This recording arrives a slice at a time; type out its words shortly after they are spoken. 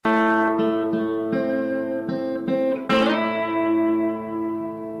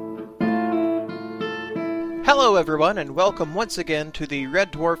Hello everyone, and welcome once again to the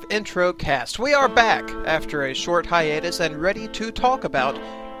Red Dwarf Intro Cast. We are back after a short hiatus and ready to talk about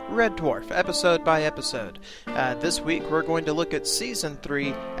Red Dwarf, episode by episode. This week we're going to look at Season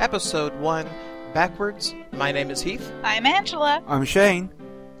 3, Episode 1, Backwards. My name is Heath. I'm Angela. I'm Shane.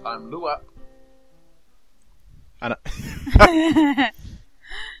 I'm Lua. And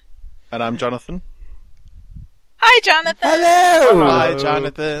I'm Jonathan. Hi, Jonathan. Hello. Hi,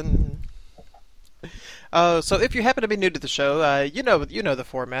 Jonathan. So if you happen to be new to the show, you know the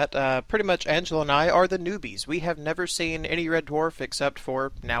format. Pretty much Angela and I are the newbies. We have never seen any Red Dwarf except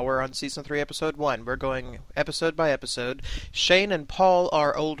for now we're on Season 3, Episode 1. We're going episode by episode. Shane and Paul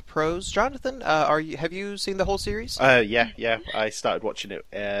are old pros. Jonathan, have you seen the whole series? Yeah. I started watching it,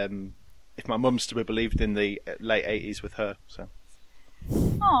 if my mum's to be believed, in the late 80s with her. So.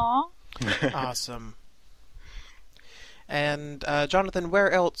 Aww. Awesome. And, Jonathan, where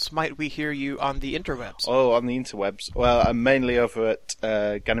else might we hear you on the interwebs? Oh, on the interwebs. Well, I'm mainly over at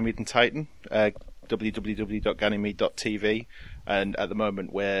Ganymede and Titan, www.ganymede.tv, and at the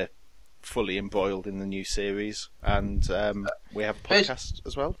moment we're fully embroiled in the new series, and we have a podcast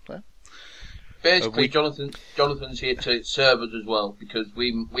as well. Yeah. Basically, Jonathan's here to serve us as well, because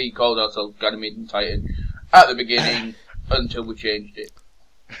we called ourselves Ganymede and Titan at the beginning until we changed it.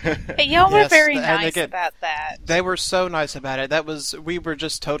 Hey, y'all were very nice about that. They were so nice about it. We were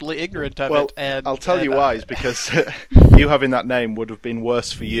just totally ignorant of Well, it. And, I'll tell you why, is because you having that name would have been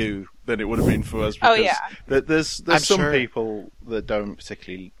worse for you than it would have been for us. Because there's some people that don't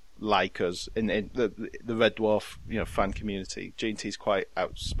particularly like us in the Red Dwarf fan community. G&T's quite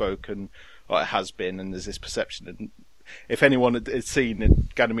outspoken, or it has been, and there's this perception. And if anyone had seen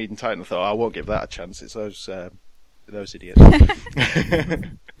Ganymede and Titan, I thought, I won't give that a chance. It's those idiots.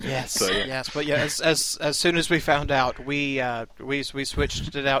 Yes, so, yeah. yes, but yeah, as soon as we found out, we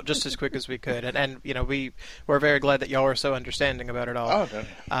switched it out just as quick as we could, and we were very glad that y'all were so understanding about it all. Oh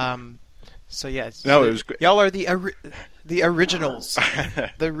no. So yes, no, it was great. Y'all are the originals,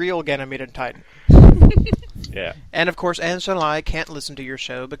 the real Ganymede and Titan. Yeah. And of course, Angela and I can't listen to your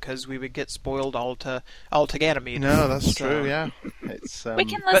show because we would get spoiled all to Ganymede. No, that's true. Yeah, it's. We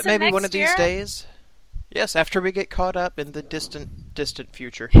can listen but maybe next one of year. these days. Yes, after we get caught up in the distant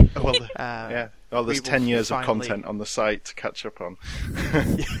future. Well, yeah. Well, there's 10 years of content on the site to catch up on.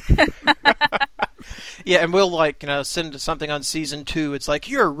 Yeah, and we'll send something on Season 2. It's like,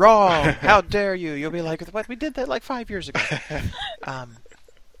 you're wrong. How dare you? You'll be like, what? We did that like 5 years ago.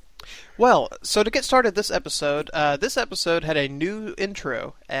 Well, so to get started this episode had a new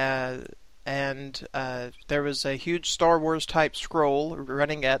intro. And there was a huge Star Wars type scroll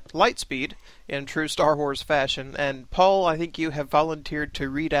running at light speed in true Star Wars fashion. And Paul, I think you have volunteered to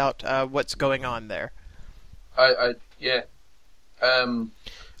read out what's going on there. Yeah. Well,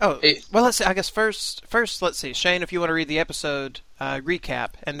 let's see. I guess first, let's see. Shane, if you want to read the episode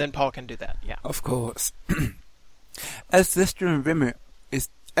recap, and then Paul can do that. Yeah. Of course.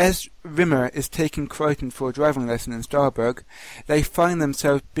 As Rimmer is taking Crichton for a driving lesson in Starburg, they find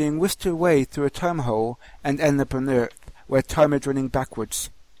themselves being whisked away through a time hole and end up on Earth, where time is running backwards.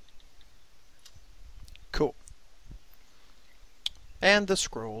 Cool. And the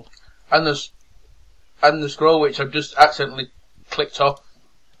scroll. And the scroll, which I've just accidentally clicked off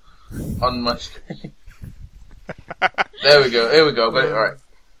on my screen. There we go. Here we go. Got it. All right.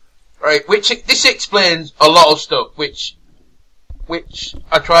 Right. This explains a lot of stuff, which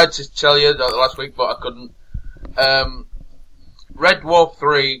I tried to tell you last week, but I couldn't. Red Dwarf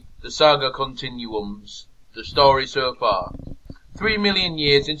 3, the saga continuums, the story so far. 3 million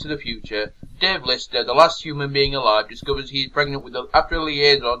years into the future, Dave Lister, the last human being alive, discovers he is pregnant after a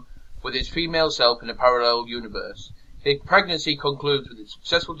liaison with his female self in a parallel universe. His pregnancy concludes with the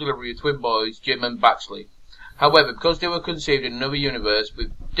successful delivery of twin boys, Jim and Baxley. However, because they were conceived in another universe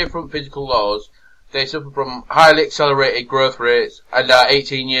with different physical laws, they suffer from highly accelerated growth rates and are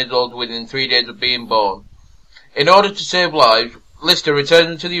 18 years old within 3 days of being born. In order to save lives, Lister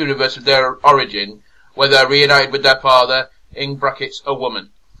returns to the universe of their origin, where they are reunited with their father, in brackets, a woman,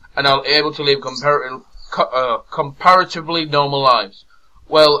 and are able to live comparatively normal lives.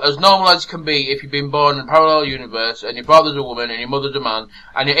 Well, as normal as can be if you've been born in a parallel universe, and your father's a woman and your mother's a man,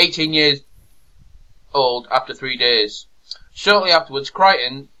 and you're 18 years old after 3 days. Shortly afterwards,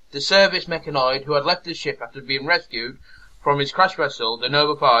 Crichton, the service mechanoid who had left the ship after being rescued from his crash vessel, the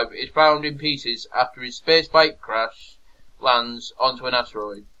Nova 5, is found in pieces after his spacebike crash lands onto an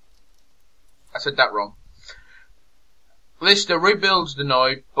asteroid. I said that wrong. Lister rebuilds the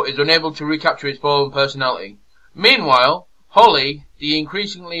Noid, but is unable to recapture his former personality. Meanwhile, Holly, the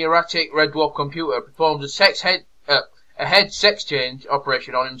increasingly erratic Red Dwarf computer, performs a head sex change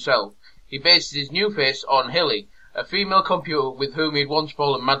operation on himself. he bases his new face on Hilly, a female computer with whom he'd once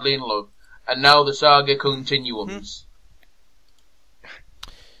fallen madly in love, and now the saga continuums.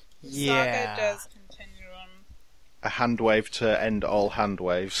 Yeah. Saga does continuum. A hand wave to end all hand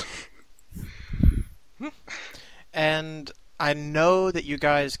waves. And I know that you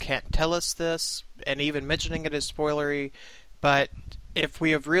guys can't tell us this, and even mentioning it is spoilery, but if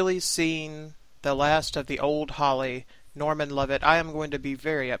we have really seen the last of the old Holly, Norman Lovett, I am going to be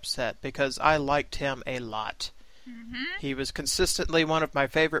very upset because I liked him a lot. Mm-hmm. He was consistently one of my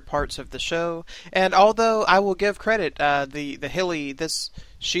favorite parts of the show, and although I will give credit, the Hilly,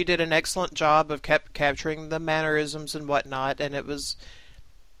 she did an excellent job of capturing the mannerisms and whatnot, and it was,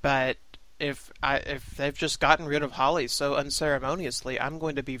 but if they've just gotten rid of Holly so unceremoniously, I'm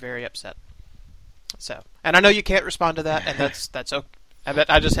going to be very upset. So, and I know you can't respond to that, and that's okay.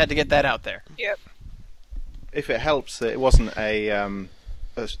 I just had to get that out there. Yep. If it helps, it wasn't a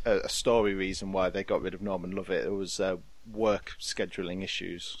story reason why they got rid of Norman Lovett. It was work scheduling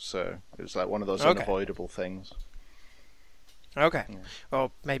issues, so it was like one of those unavoidable things. Okay. Yeah.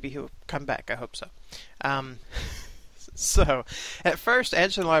 Well, maybe he'll come back. I hope so. So, at first,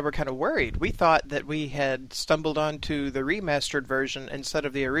 Angela and I were kind of worried. We thought that we had stumbled onto the remastered version instead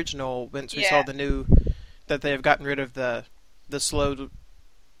of the original once we saw the new, that they have gotten rid of the slow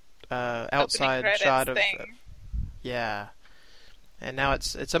outside shot of... yeah. And now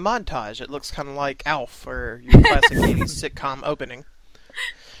it's a montage. It looks kind of like Alf or your classic 80s sitcom opening.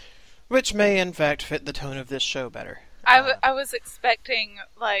 Which may, in fact, fit the tone of this show better. I was expecting,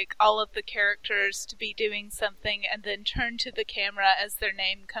 like, all of the characters to be doing something and then turn to the camera as their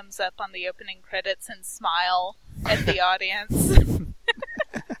name comes up on the opening credits and smile at the audience.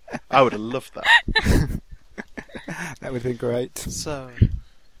 I would have loved that. That would be great. So,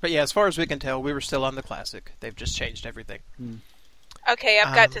 but yeah, as far as we can tell, we were still on the classic. They've just changed everything. Okay,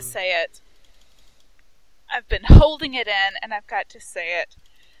 I've got to say it. I've been holding it in, and I've got to say it.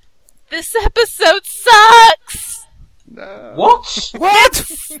 This episode sucks! No. What?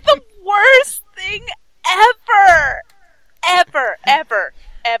 It's the worst thing ever!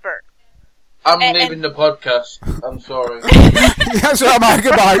 Ever. I'm leaving the podcast. I'm sorry. That's what I'm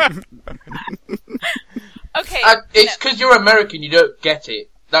goodbye. Okay. It's because you're American, you don't get it.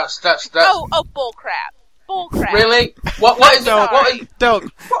 That's. Oh, bullcrap. Really? What is it?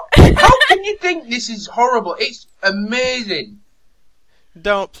 Don't. How can you think this is horrible? It's amazing.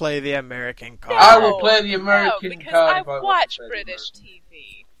 Don't play the American card. I will play the American card. Because I watch British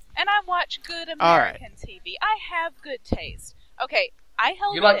TV. And I watch good American TV. I have good taste. Okay, I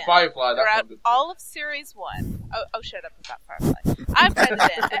held You like Firefly, that's throughout all of Series 1. Oh, shut up about Firefly. I've read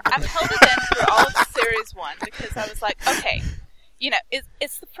it in. I've held it in through all of Series 1 because I was like, okay,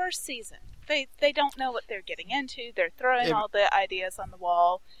 it's the first season. They don't know what they're getting into. They're throwing all the ideas on the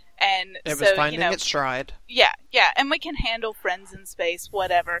wall. And it was finding its stride. Yeah, and we can handle friends in space,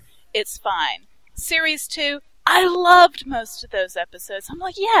 whatever. It's fine. Series 2, I loved most of those episodes. I'm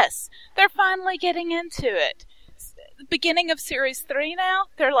like, yes, they're finally getting into it. The beginning of Series 3 now,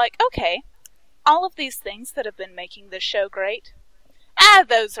 they're like, okay, all of these things that have been making this show great,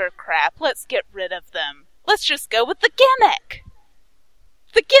 those are crap. Let's get rid of them. Let's just go with the gimmick.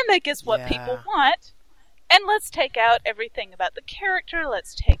 The gimmick is what people want. And let's take out everything about the character,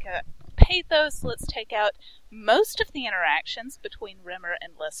 let's take out pathos, let's take out most of the interactions between Rimmer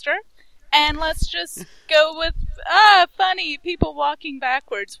and Lister, and let's just go with, funny people walking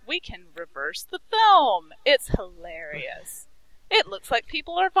backwards. We can reverse the film. It's hilarious. It looks like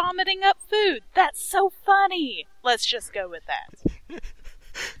people are vomiting up food. That's so funny. Let's just go with that.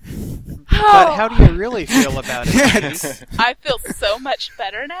 But how do you really feel about it? Yes. I feel so much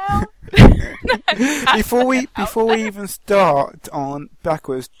better now. Before we even start on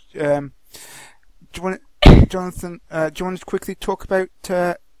backwards, do you want Jonathan? Do you want to quickly talk about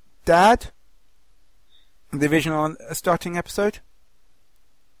Dad, the original starting episode?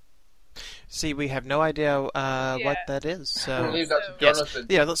 See, we have no idea what that is. So I believe that's Jonathan.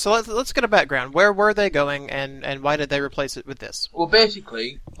 Yes. Yeah. So let's get a background. Where were they going, and why did they replace it with this? Well,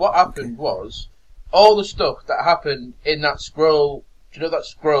 basically, what happened was all the stuff that happened in that scroll. Do you know that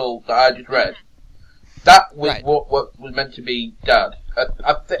scroll that I just read? That was what was meant to be Dad.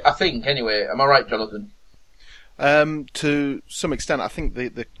 I think, anyway. Am I right, Jonathan? To some extent, I think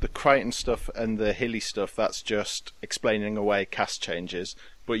the Crichton stuff and the Hilly stuff, that's just explaining away cast changes.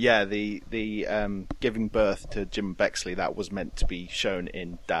 But yeah, the giving birth to Jim Bexley, that was meant to be shown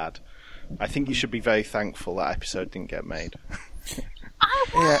in Dad. I think you should be very thankful that episode didn't get made. I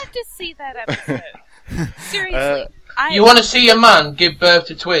wanted to see that episode. Seriously. You want to see a man give birth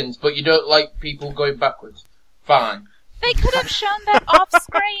to twins, but you don't like people going backwards. Fine. They could have shown that off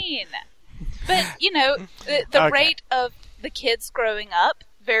screen. But, the rate of the kids growing up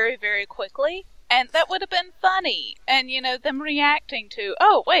very, very quickly, and that would have been funny. And, them reacting to,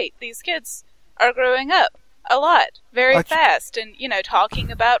 oh, wait, these kids are growing up a lot, very fast, and,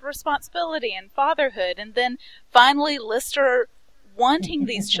 talking about responsibility and fatherhood, and then finally Lister wanting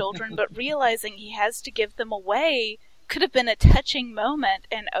these children, but realizing he has to give them away could have been a touching moment.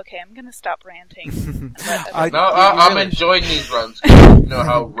 And okay, I'm going to stop ranting. I'm enjoying these rants. You know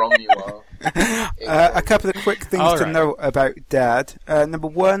how wrong you are. A couple of quick things to note about Dad. Number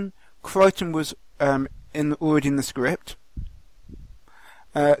one, Crichton was already in the script.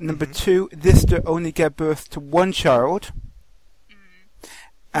 Number two, Lister only gave birth to one child.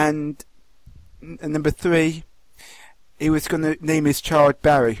 And number three, he was going to name his child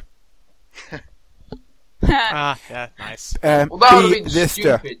Barry. Yeah, nice. Well, that would have been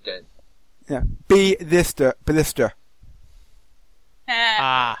stupid then. Yeah, B. Lister, Ballister.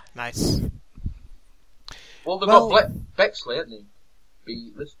 Nice. Well, they've got Bexley, haven't they?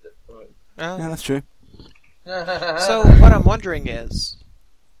 B. Lister. Right. Yeah, that's true. So, what I'm wondering is...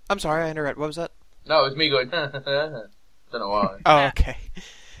 I'm sorry, I interrupted. What was that? No, it was me going, don't know why. Oh, okay.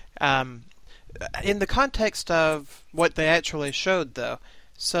 In the context of what they actually showed, though,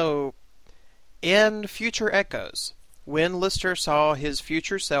 so... In Future Echoes, when Lister saw his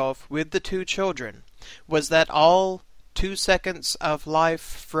future self with the two children, was that all 2 seconds of life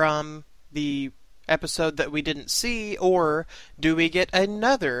from the episode that we didn't see, or do we get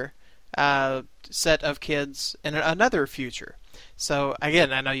another set of kids in another future? So,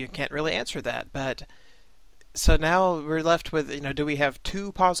 again, I know you can't really answer that, but... So now we're left with, do we have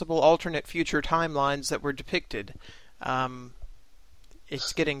two possible alternate future timelines that were depicted?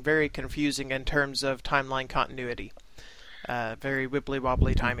 It's getting very confusing in terms of timeline continuity. Very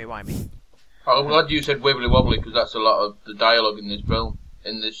wibbly-wobbly, timey-wimey. I'm glad you said wibbly-wobbly, because that's a lot of the dialogue in this film,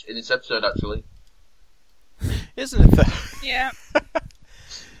 in this episode, actually. Isn't it, though? Yeah.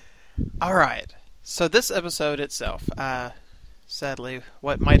 Alright, so this episode itself, sadly,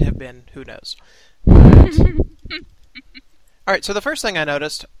 what might have been, who knows. Alright, so the first thing I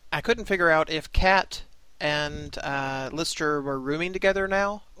noticed, I couldn't figure out if Kat and Lister were rooming together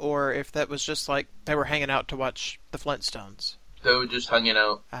now, or if that was just like they were hanging out to watch the Flintstones. They were just hanging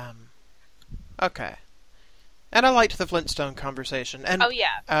out. Okay. And I liked the Flintstone conversation. And, oh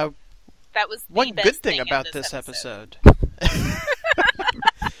yeah, that was the one best good thing about this episode.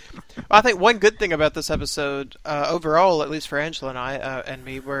 Well, I think one good thing about this episode, overall, at least for Angela and I and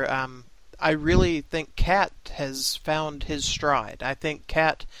me, were I really think Kat has found his stride. I think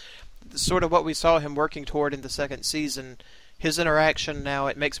Kat, sort of what we saw him working toward in the second season, his interaction now,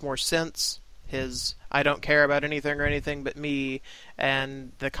 it makes more sense. His I don't care about anything or anything but me,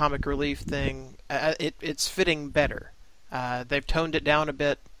 and the comic relief thing, it's fitting better. They've toned it down a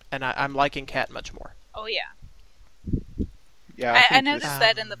bit, and I'm liking Kat much more. Oh yeah. Yeah, I noticed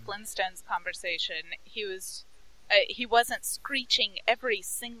that in the Flintstones conversation, he wasn't screeching every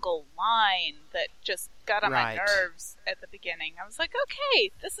single line that just got on my nerves at the beginning. I was like, okay,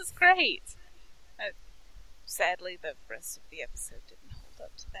 this is great. Sadly, the rest of the episode didn't hold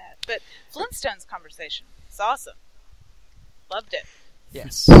up to that. But Flintstones conversation is awesome. Loved it.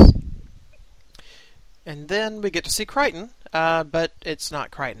 Yes. And then we get to see Crichton, but it's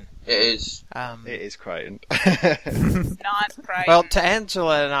not Crichton. It is. It is Crichton. Not Crichton. Well, to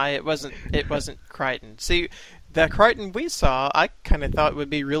Angela and I, it wasn't Crichton. See, the Crichton we saw, I kind of thought would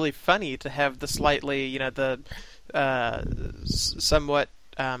be really funny to have the slightly, the somewhat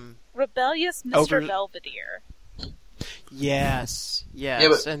rebellious Mr. Belvedere. Yes,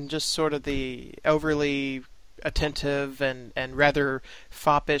 and just sort of the overly attentive and rather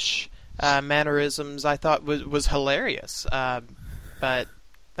foppish mannerisms I thought was hilarious. But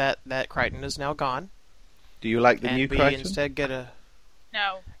that Crichton is now gone. Do you like the new Crichton? And we instead get a...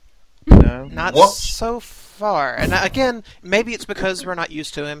 No. Not so far. And again, maybe it's because we're not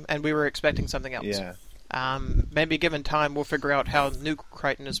used to him and we were expecting something else. Yeah. Maybe given time we'll figure out how new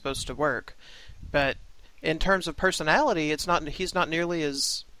Crichton is supposed to work. But in terms of personality, he's not nearly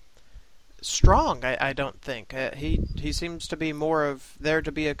as strong, I don't think. He seems to be more of there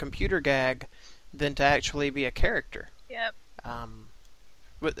to be a computer gag than to actually be a character. Yep. And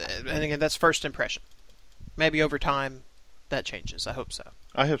again, that's first impression. Maybe over time that changes. I hope so.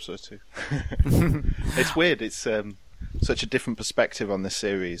 I hope so too. It's weird. It's such a different perspective on this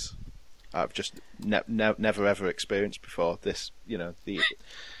series. I've just never ever experienced before. This, the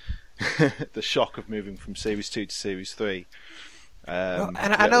the shock of moving from series 2 to series 3. And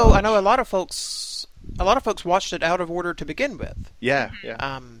I know a lot of folks watched it out of order to begin with. Yeah.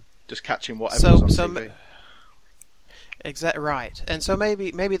 Just catching whatever was on TV. Right, and so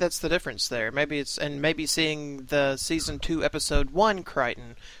maybe that's the difference there. Maybe seeing the season 2 episode 1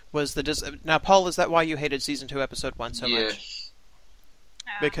 Crichton was the now. Paul, is that why you hated season 2 episode 1 so much?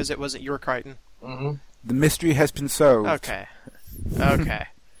 Because it wasn't your Crichton. Mm-hmm. The mystery has been solved. Okay.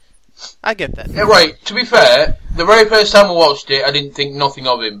 I get that. Yeah, right. To be fair, the very first time I watched it, I didn't think nothing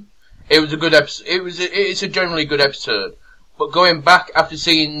of him. It was a good episode. It's a generally good episode. But going back after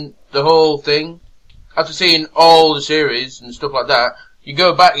seeing the whole thing, after seeing all the series and stuff like that, you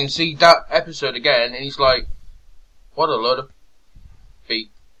go back and see that episode again, and it's like, what a load of feet.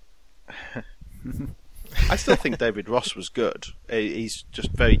 I still think David Ross was good. He's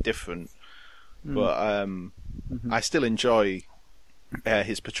just very different, but I still enjoy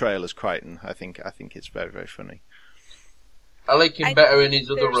his portrayal as Crichton. I think it's very, very funny. I like him better in his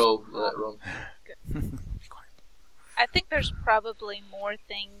other role. I think there's probably more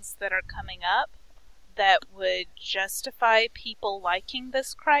things that are coming up that would justify people liking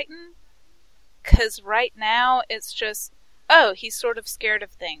this Crichton. Because right now, it's just, he's sort of scared of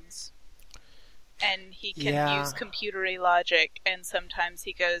things. And he can use computery logic, and sometimes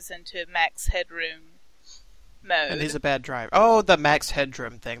he goes into Max Headroom mode. And he's a bad driver. Oh, the Max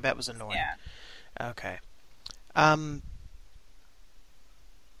Headroom thing. That was annoying. Yeah. Okay.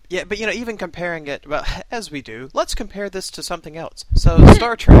 Yeah, but even comparing it, well, as we do, let's compare this to something else. So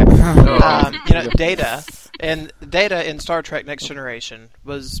Star Trek, Data in Star Trek Next Generation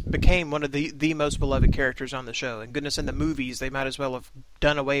became one of the most beloved characters on the show. And goodness, in the movies, they might as well have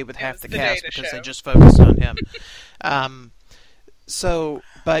done away with half the cast because they just focused on him.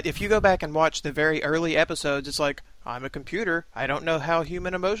 But if you go back and watch the very early episodes, it's like, I'm a computer, I don't know how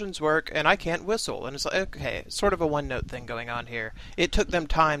human emotions work, and I can't whistle. And it's like, okay, it's sort of a one-note thing going on here. It took them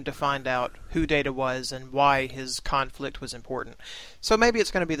time to find out who Data was and why his conflict was important. So maybe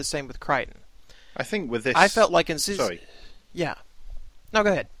it's going to be the same with Crichton. I think with this... I felt like in season... Sorry. Yeah. No,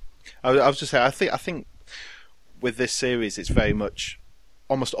 go ahead. I was just saying, I think with this series, it's very much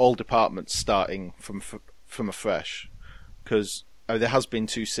almost all departments starting from afresh. Because there has been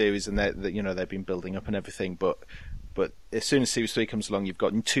 2 series, and they've been building up and everything, but as soon as Series 3 comes along, you've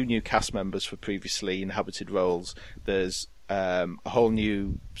got 2 new cast members for previously inhabited roles. There's a whole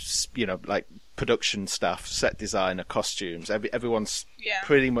new, production staff, set designer, costumes. Everyone's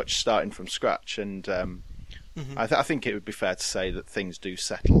pretty much starting from scratch, and I think it would be fair to say that things do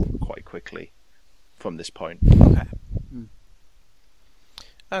settle quite quickly from this point.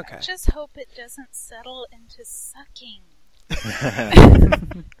 Okay. I just hope it doesn't settle into sucking.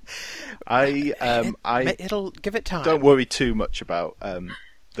 It'll give it time. Don't worry too much about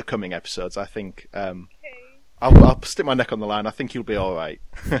the coming episodes. I think I'll stick my neck on the line. I think you'll be all right.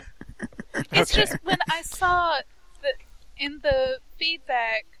 It's just when I saw in the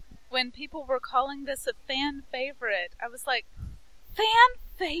feedback when people were calling this a fan favorite, I was like, fan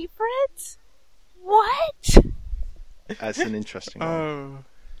favorite? What? That's an interesting one.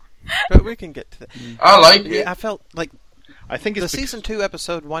 But we can get to that. I like it. I felt like I think it's the season 2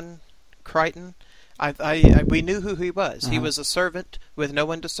 episode 1 Crichton. We knew who he was. He was a servant with no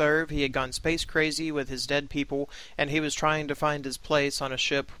one to serve. He had gone space crazy with his dead people, and he was trying to find his place on a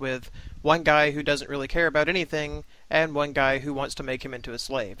ship with one guy who doesn't really care about anything and one guy who wants to make him into a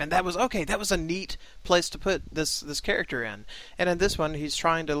slave. And that was okay. That was a neat place to put this character in. And in this one, he's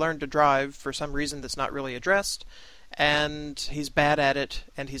trying to learn to drive for some reason that's not really addressed, and he's bad at it,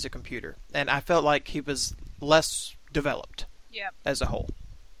 and he's a computer. And I felt like he was less developed as a whole.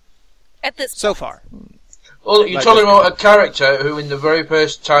 At this so far. Well, you're talking about a character who, in the very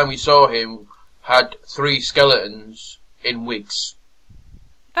first time we saw him, had 3 skeletons in wigs.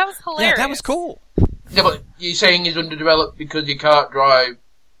 That was hilarious. Yeah, that was cool. Yeah, but you're saying he's underdeveloped because he can't drive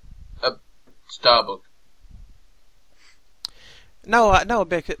a Starbuck. No,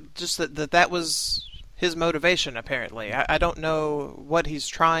 because just that was his motivation, apparently. I don't know what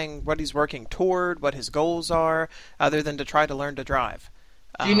he's working toward, what his goals are, other than to try to learn to drive.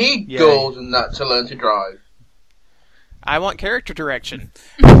 Do you need goals and that to learn to drive? I want character direction.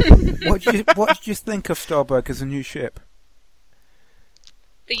 What did you think of Starbuck as a new ship?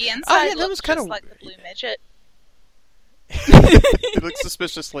 The inside that was kind of like the Blue Midget. It looked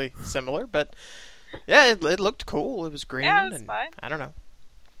suspiciously similar, but yeah, it looked cool. It was green. Yeah, it was fine. I don't know.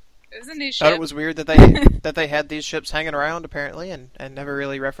 It was a new ship. Thought it was weird that they had these ships hanging around apparently and never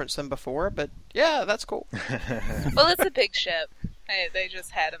really referenced them before, but yeah, that's cool. Well, it's a big ship. They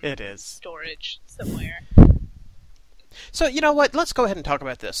just had them in storage somewhere. So, you know what? Let's go ahead and talk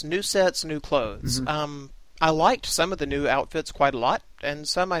about this. New sets, new clothes. Mm-hmm. I liked some of the new outfits quite a lot, and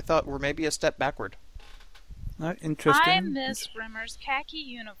some I thought were maybe a step backward. Interesting. I miss Rimmer's khaki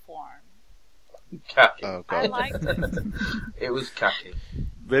uniform. Khaki. Oh god, I liked it. It was khaki.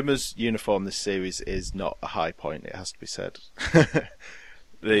 Rimmer's uniform this series is not a high point. It has to be said.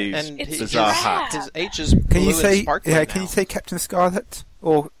 These bizarre hats. His H is blue and sparkly now. Can you say Captain Scarlet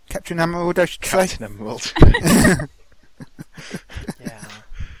or Captain Emerald? I should Captain say. Emerald. Yeah.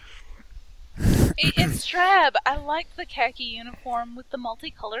 It's drab. I liked the khaki uniform with the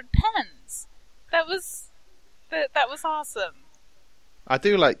multicolored pens. That was awesome. I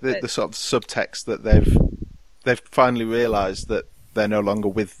do like the sort of subtext that they've finally realised that they're no longer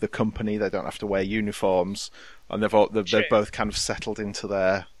with the company. They don't have to wear uniforms, and they've both kind of settled into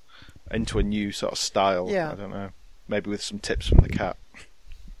a new sort of style. Yeah. I don't know. Maybe with some tips from the cat.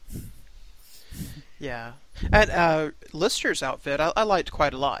 Yeah. And Lister's outfit, I liked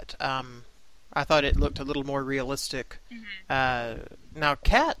quite a lot. I thought it looked a little more realistic. Mm-hmm. Now,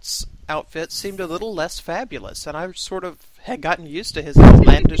 Kat's outfit seemed a little less fabulous, and I sort of had gotten used to his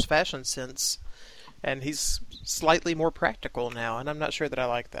outlandish fashion sense, and he's slightly more practical now, and I'm not sure that I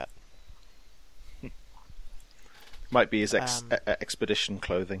like that. Might be his expedition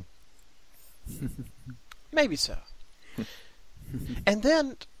clothing. Maybe so. And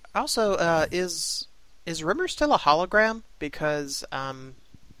then, also, is Rimmer still a hologram? Because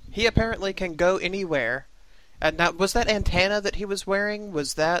he apparently can go anywhere. Now, was that antenna that he was wearing,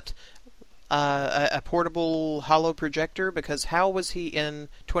 was that a portable holo projector? Because how was he in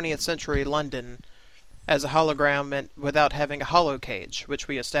 20th century London as a hologram and without having a holo cage, which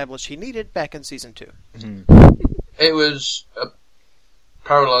we established he needed back in Season 2? Mm-hmm. It was a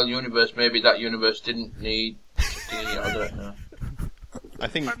parallel universe. Maybe that universe didn't need I don't know. I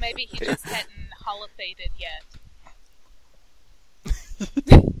think, or maybe he just hadn't holofaded yet.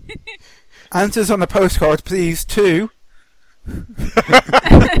 Answers on the postcard, please, too.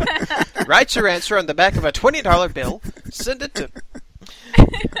 Write your answer on the back of a $20 bill. Send it to...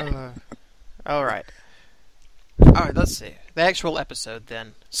 All right. All right, let's see. The actual episode,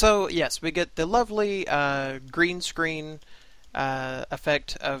 then. So, yes, we get the lovely green screen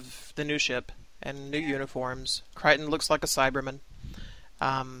effect of the new ship and new uniforms. Crichton looks like a Cyberman.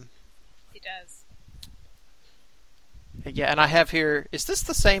 He does. Yeah, and I have here, is this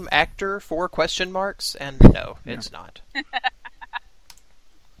the same actor for question marks? And no, it's not.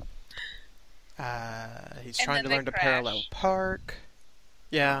 He's trying to learn to parallel park.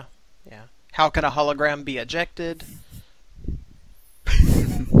 Yeah. How can a hologram be ejected?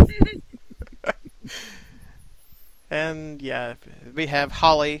 And yeah, we have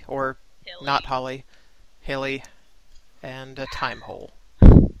Holly, or Hilly. not Holly, Hilly, and a time hole.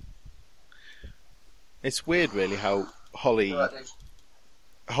 it's weird, really, how Holly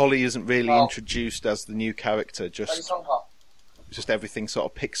isn't really introduced as the new character. Just everything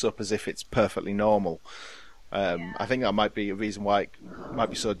sort of picks up as if it's perfectly normal. I think that might be a reason why it might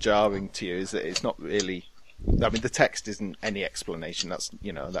be so jarring to you, is that it's not really. I mean, the text isn't any explanation.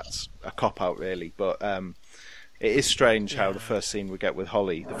 That's a cop out, really. But it is strange how the first scene we get with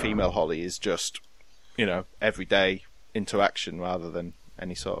Holly, the female Holly, is just everyday interaction rather than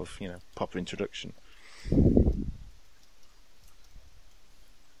any sort of proper introduction.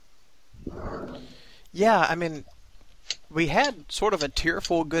 Yeah, I mean, we had sort of a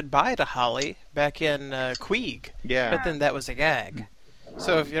tearful goodbye to Holly back in Queeg. Yeah. But then that was a gag.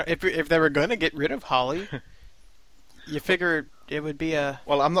 So if they were going to get rid of Holly, you figure it would be a...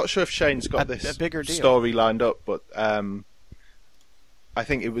 Well, I'm not sure if Shane's got this bigger deal. story lined up, but I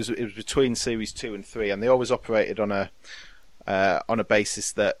think it was between series 2 and 3, and they always operated on a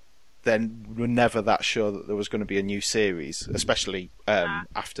basis that then were never that sure that there was going to be a new series, especially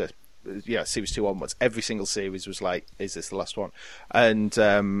after series 2 onwards. Every single series was like, is this the last one? And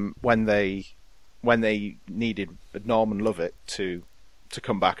when they needed Norman Lovett to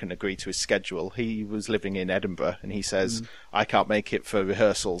come back and agree to his schedule, he was living in Edinburgh, and he says, I can't make it for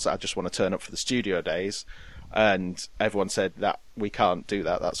rehearsals, I just want to turn up for the studio days. And everyone said that we can't do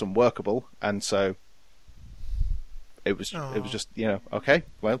that, that's unworkable. And so it was just okay,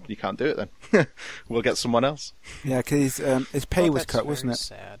 well, you can't do it then. We'll get someone else. Yeah, because his pay was cut, wasn't it?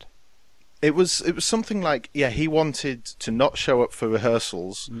 Sad. It was something like, he wanted to not show up for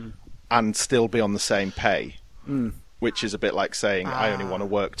rehearsals and still be on the same pay, which is a bit like saying I only want to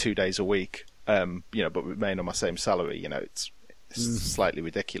work 2 days a week, but remain on my same salary. It's slightly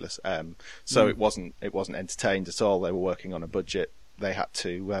ridiculous. So it wasn't entertained at all. They were working on a budget. They had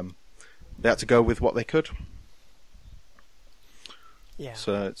to go with what they could. Yeah.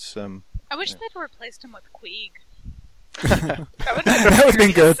 So it's. I wish they'd replaced him with Queeg. That would have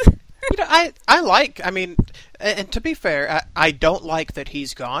been good. And to be fair, I don't like that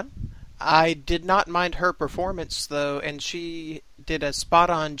he's gone. I did not mind her performance, though, and she did a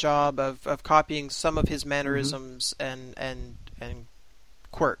spot-on job of copying some of his mannerisms and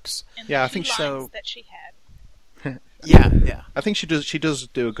quirks. And I think so. That she had. Yeah. I think she does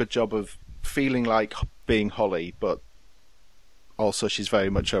do a good job of feeling like being Holly, but also she's very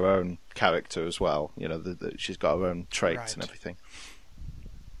much her own character as well. You know, she's got her own traits and everything.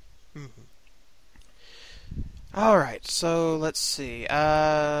 Mm-hmm. All right, so let's see.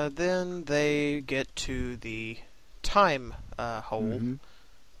 Then they get to the time hole,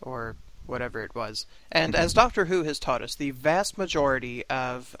 or whatever it was. And as Doctor Who has taught us, the vast majority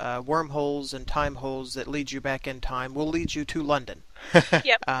of wormholes and time holes that lead you back in time will lead you to London.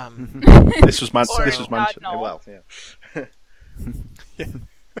 Yep. This was Manchester. Well, yeah.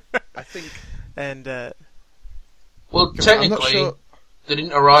 I think. And well, technically, they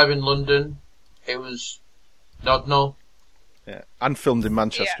didn't arrive in London. It was Nodnall. Yeah, and filmed in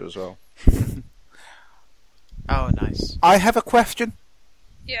Manchester as well. Oh, nice. I have a question.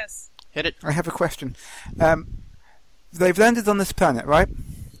 Yes. Hit it. I have a question. They've landed on this planet, right?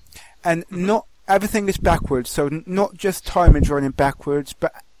 And not everything is backwards. So not just time is running backwards,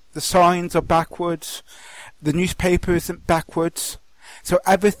 but the signs are backwards. The newspaper isn't backwards. So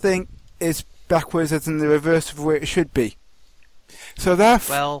everything is backwards, as in the reverse of where it should be. So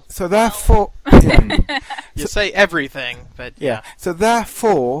therefore, you say everything, but yeah. So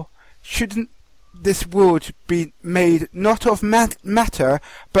therefore, shouldn't this world be made not of matter,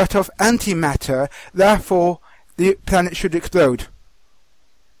 but of antimatter? Therefore, the planet should explode.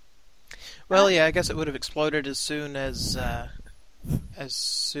 Well, yeah, I guess it would have exploded as soon as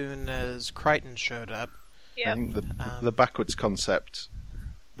Crichton showed up. Yep. I think the backwards concept,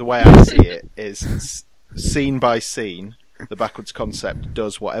 the way I see it, is scene by scene. The backwards concept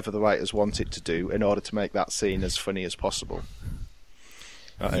does whatever the writers want it to do in order to make that scene as funny as possible.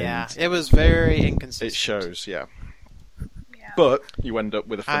 Yeah, it was very inconsistent. It shows, yeah. But you end up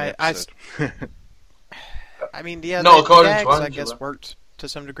with a funny episode. I mean, yeah, no, the gags, I guess, worked to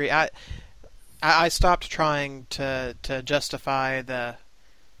some degree. I stopped trying to justify the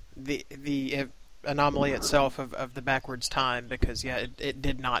anomaly itself of the backwards time because, yeah, it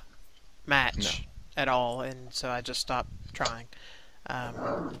did not match at all, and so I just stopped trying.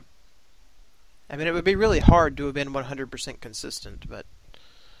 I mean, it would be really hard to have been 100% consistent, but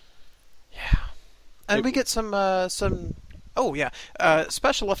yeah. And we get some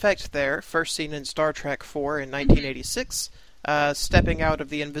special effect there. First seen in Star Trek IV in 1986, stepping out of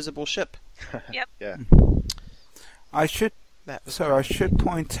the invisible ship. Yep. Yeah. I should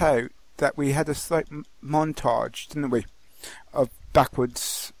point out that we had a slight montage, didn't we, of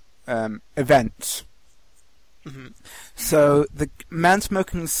backwards events. Mm-hmm. So the man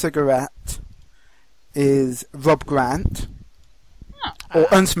smoking a cigarette is Rob Grant, or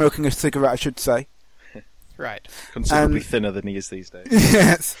unsmoking a cigarette, I should say. Right. Considerably thinner than he is these days.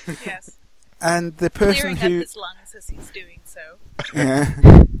 Yes. Yes. And the person clearing up his lungs as he's doing so.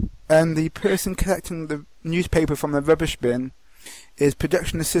 Yeah. And the person collecting the newspaper from the rubbish bin is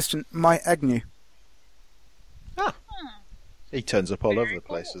production assistant Mike Agnew. Ah. He turns up all over the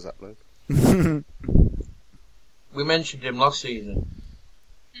place as that bloke. We mentioned him last season.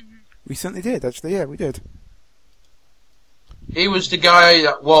 Mm-hmm. We certainly did, actually. Yeah, we did. He was the guy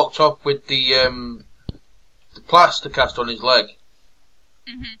that walked up with the plaster cast on his leg.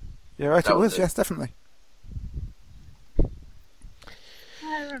 Mm-hmm. Yeah, right. It was. Yes, definitely.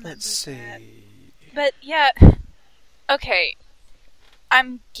 I remember Let's see. that. But yeah, okay.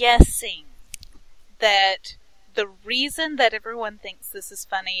 I'm guessing that the reason that everyone thinks this is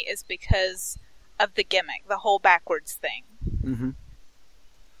funny is because of the gimmick, the whole backwards thing. Mm-hmm.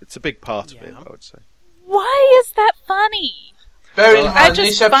 It's a big part of it, I would say. Why is that funny? I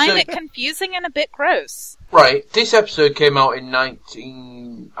just find it confusing and a bit gross. Right, this episode came out in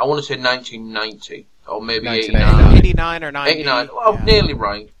 1990, or maybe 89 or 90. 89, well, nearly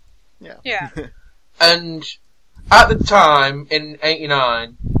right. Yeah. And at the time, in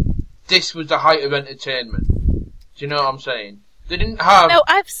 89, this was the height of entertainment. Do you know what I'm saying? They didn't have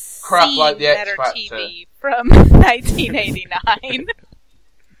I've crap seen like the X better Factor. TV from 1989.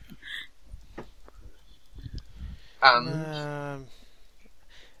 And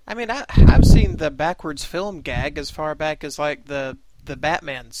I mean, I've seen the backwards film gag as far back as like the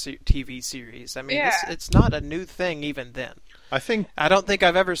Batman TV series. I mean, it's not a new thing even then. I don't think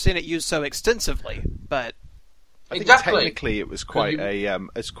I've ever seen it used so extensively, but I think technically it was quite an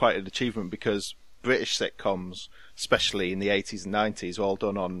achievement because British sitcoms, especially in the 80s and 90s, were all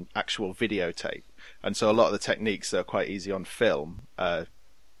done on actual videotape, and so a lot of the techniques that are quite easy on film are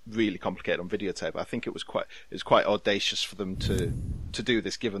really complicated on videotape. I think it was quite audacious for them to do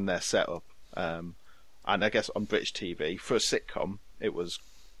this given their setup. and I guess on British TV for a sitcom, it was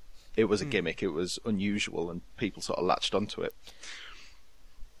a gimmick. It was unusual, and people sort of latched onto it.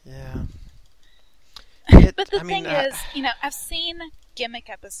 Yeah. But the thing is, I've seen gimmick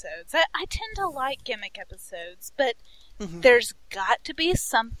episodes. I tend to like gimmick episodes, but there's got to be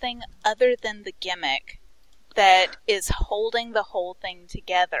something other than the gimmick that is holding the whole thing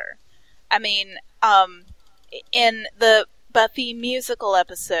together. I mean, in the Buffy musical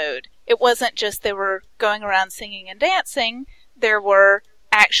episode, it wasn't just they were going around singing and dancing. There were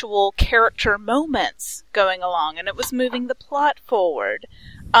actual character moments going along, and it was moving the plot forward.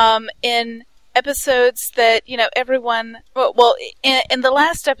 In episodes that, everyone... Well, in the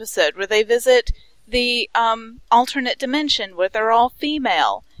last episode where they visit the alternate dimension where they're all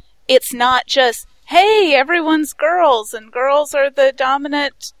female, it's not just, hey, everyone's girls, and girls are the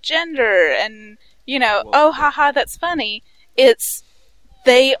dominant gender, and, oh, haha, that's funny. It's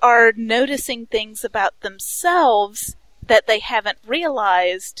they are noticing things about themselves that they haven't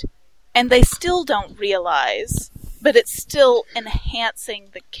realized, and they still don't realize, but it's still enhancing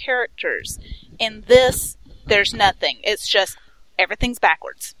the characters. In this, there's nothing. It's just everything's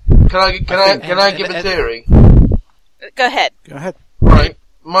backwards. Can I give a theory? Go ahead. Right,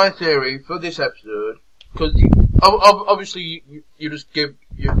 my theory for this episode, because obviously you just give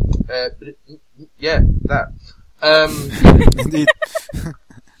that. Indeed.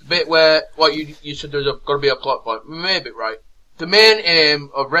 Bit where what you said there's got to be a plot point. Maybe right. The main aim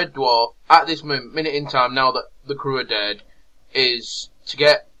of Red Dwarf at this minute in time, now that the crew are dead, is to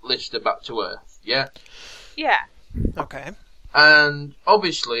get Lister back to Earth. Yeah. Yeah. Okay. And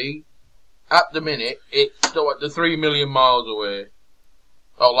obviously, at the minute, it's still like the 3 million miles away,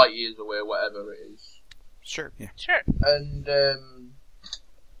 or light years away, whatever it is. Sure. Yeah. Sure. And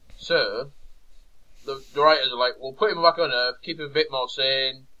so the writers are like, we'll put him back on Earth, keep him a bit more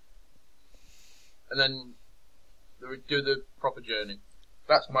sane, and then do the proper journey.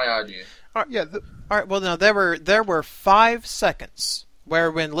 That's my idea. All right, all right. Well, now there were 5 seconds where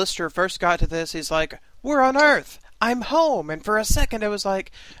when Lister first got to this, he's like, "We're on Earth. I'm home." And for a second, it was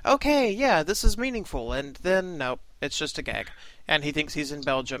like, "Okay, yeah, this is meaningful." And then nope, it's just a gag. And he thinks he's in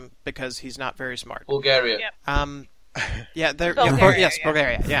Belgium because he's not very smart. Bulgaria. Yep. Yeah, Bulgaria,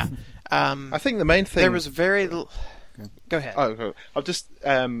 Bulgaria. Yeah. I think the main thing there was very little. Go ahead. Oh, I'll just.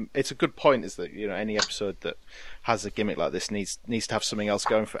 It's a good point. Is that any episode that has a gimmick like this needs to have something else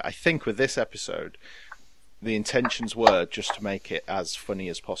going for it. I think with this episode, the intentions were just to make it as funny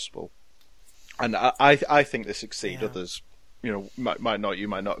as possible, and I think they succeed. Yeah. Others, might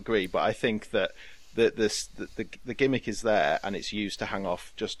not agree, but I think that the gimmick is there and it's used to hang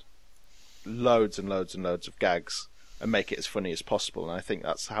off just loads and loads and loads of gags and make it as funny as possible. And I think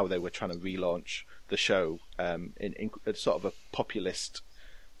that's how they were trying to relaunch the show in sort of a populist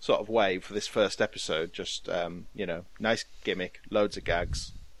sort of way for this first episode. Just nice gimmick, loads of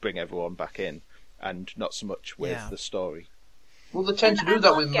gags, bring everyone back in, and not so much with the story. Well, they tend to do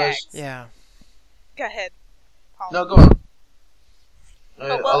that with most. Yeah. Go ahead, Paul. No, go on.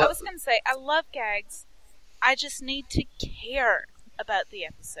 I was going to say, I love gags. I just need to care about the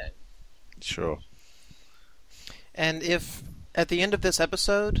episode. Sure. And if, at the end of this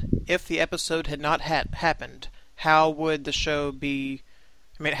episode, if the episode had not happened, how would the show be...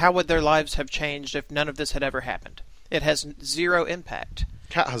 I mean, how would their lives have changed if none of this had ever happened? It has zero impact.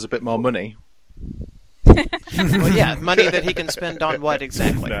 Cat has a bit more money. Well, yeah, money that he can spend on what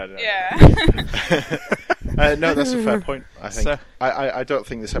exactly? No. Yeah. No, that's a fair point. I think. So, I don't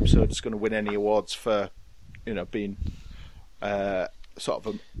think this episode is going to win any awards for, being sort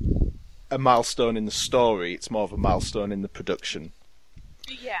of a milestone in the story. It's more of a milestone in the production.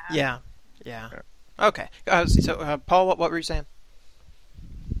 Yeah. Yeah. Okay. So, Paul, what were you saying?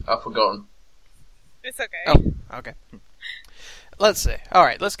 I've forgotten. It's okay. Oh, okay. Let's see. All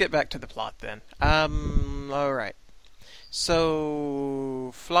right, let's get back to the plot then. All right.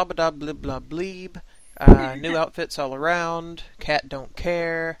 So, flabada blib blah bleeb. New outfits all around. Cat don't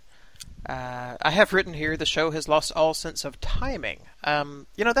care. I have written here the show has lost all sense of timing.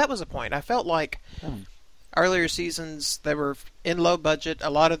 That was a point. I felt like earlier seasons they were in low budget.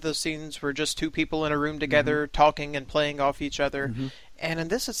 A lot of the scenes were just 2 people in a room together talking and playing off each other. Mm-hmm. And in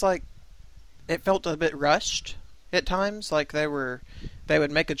this, it's like it felt a bit rushed at times. Like they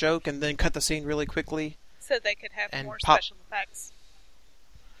would make a joke and then cut the scene really quickly. So they could have more special effects.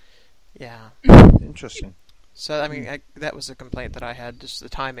 Yeah. Interesting. So, I mean, that was a complaint that I had. Just the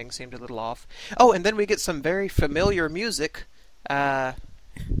timing seemed a little off. Oh, and then we get some very familiar music from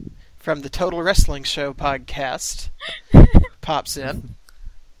the Total Wrestling Show podcast. Pops in.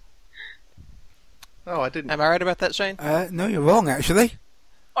 Oh, I didn't. Am I right about that, Shane? No, you're wrong, actually.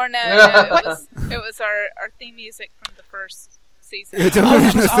 Or no, it was our theme music from the first season. It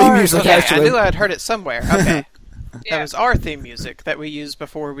was theme music, okay, actually. I knew I'd heard it somewhere. Okay. Yeah. That was our theme music that we used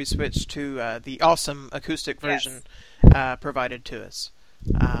before we switched to the awesome acoustic version provided to us.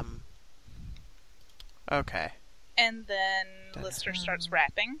 Okay. And then Lister starts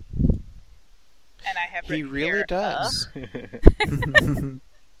rapping. And I have He really here, does.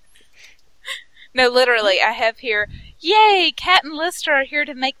 No, literally, I have here, yay, Cat and Lister are here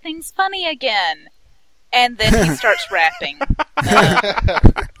to make things funny again. And then he starts rapping.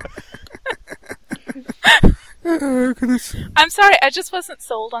 Oh, goodness. I'm sorry, I just wasn't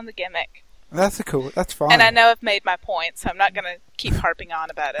sold on the gimmick. That's cool. That's fine. And I know I've made my point, so I'm not going to keep harping on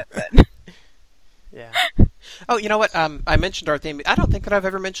about it. But Yeah. Oh, you know what? I mentioned our theme. I don't think that I've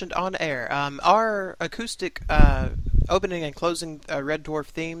ever mentioned on air. Our acoustic opening and closing Red Dwarf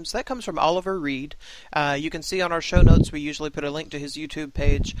themes, that comes from Oliver Reed. You can see on our show notes, we usually put a link to his YouTube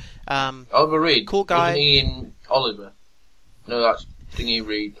page. Oliver Reed? Cool guy. Wasn't he in Oliver? No, that's Thingy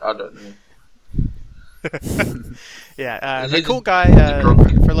Reed. I don't know. Yeah, the cool guy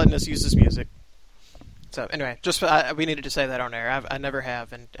for letting us use his music. So anyway, just we needed to say that on air. I never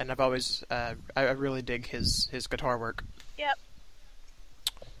have, and I've always I really dig his guitar work. Yep.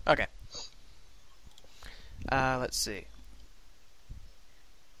 Okay. Let's see.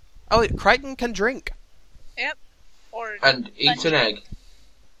 Oh, Crichton can drink. Yep. Or And eat an egg.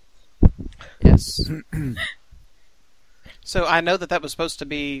 Yes. So I know that was supposed to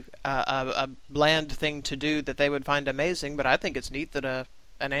be a bland thing to do that they would find amazing, but I think it's neat that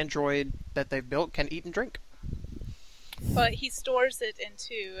an android that they've built can eat and drink. But he stores it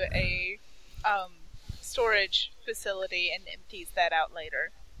into a storage facility and empties that out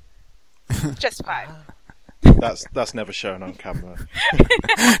later. Justified. That's never shown on camera.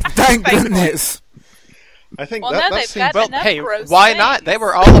 Thank goodness. I think Well, that no, they've seems... got enough Hey, gross why things. not? They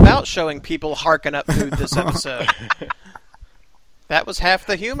were all about showing people harking up food this episode. That was half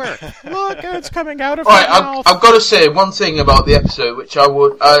the humor. Look, it's coming out of my mouth. I've got to say one thing about the episode, which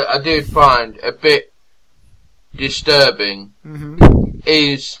I did find a bit disturbing,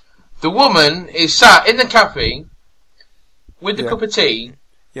 is the woman is sat in the cafe with the cup of tea,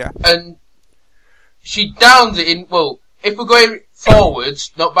 and she downs it in. Well, if we're going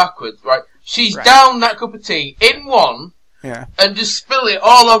forwards, not backwards, right? She's downed that cup of tea in one, and just spill it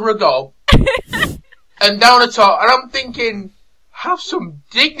all over a gob, and down the top. And I'm thinking, have some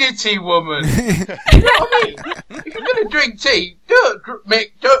dignity, woman. You know what I mean? If you're going to drink tea, don't.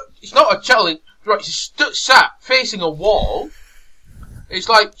 It's not a challenge. Right, she's sat facing a wall. It's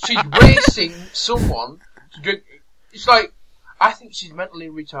like she's racing someone to drink. It's like, I think she's mentally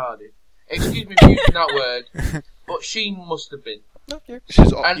retarded. Excuse me for using that word, but she must have been. No,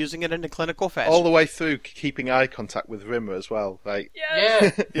 she's using it in a clinical fashion. All the way through, keeping eye contact with Rimmer as well. Like,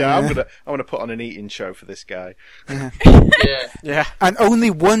 Yeah. I'm gonna put on an eating show for this guy. Yeah. And only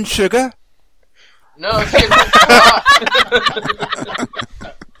one sugar? No, she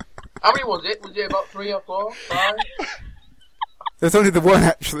How many was it? Was it about 3 or 4? 5? There's only the one,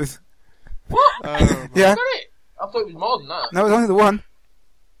 actually. What? Yeah. Was that it? I thought it was more than that. No, it was only the one.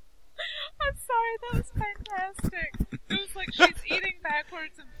 I'm sorry, that was fantastic. It was like she's eating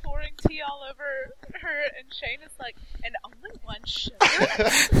backwards and pouring tea all over her, and Shane is like, and only one sugar?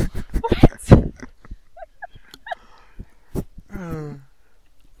 What?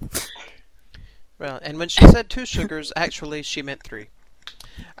 Well, and when she said 2 sugars, actually she meant 3.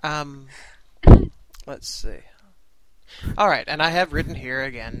 Let's see. Alright, and I have written here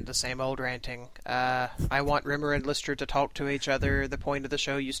again, the same old ranting. I want Rimmer and Lister to talk to each other. The point of the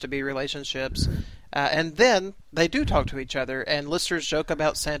show used to be relationships. And then they do talk to each other, and Lister's joke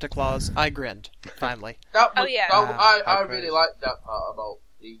about Santa Claus, I grinned, finally. I really liked that part about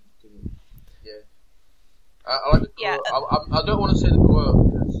the... Yeah. I like the quote. I don't want to say the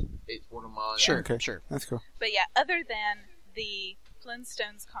quote, because it's one of mine. Sure. That's cool. But yeah, other than the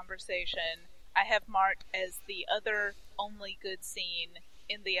Flintstones conversation, I have marked as the other only good scene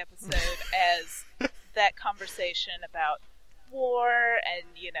in the episode as that conversation about war and,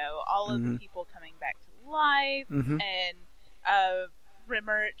 you know, all of the people coming back to life and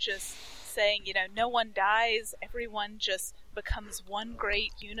Rimmer just saying, you know, no one dies, everyone just becomes one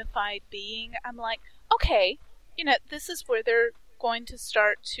great unified being. I'm like, okay, you know, this is where they're going to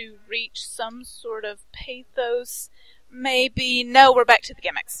start to reach some sort of pathos. Maybe, no, we're back to the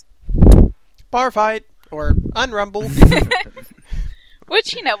gimmicks. Bar fight, or unrumble.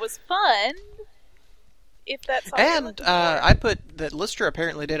 Which, you know, was fun. If that's all and I put that Lister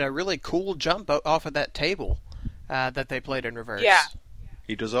apparently did a really cool jump off of that table that they played in reverse. Yeah.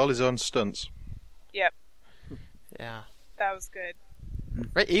 He does all his own stunts. Yep. Yeah. That was good.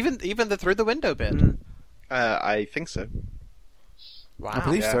 Right, even the through the window bit. I think so. Wow. I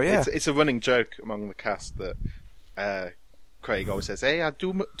believe so. Yeah. It's a running joke among the cast that Craig always says, "Hey, I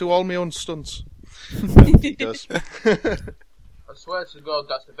do all my own stunts." And he does. I swear to God,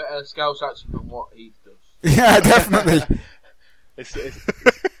 that's a better Scouse accent than what Heath does. Yeah, definitely. it's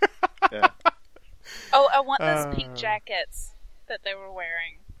yeah. Oh, I want those pink jackets that they were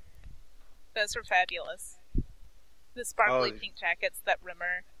wearing. Those were fabulous. The sparkly pink jackets that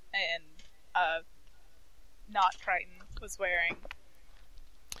Rimmer and not Crichton was wearing.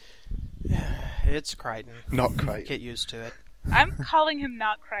 It's Crichton. Not Crichton. Get used to it. I'm calling him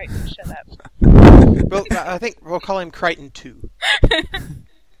not Crichton. Shut up. Well, I think we'll call him Crichton 2.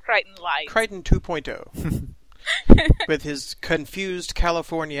 Crichton Light. Crichton 2.0. With his confused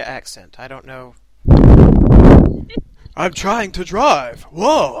California accent. I don't know. I'm trying to drive.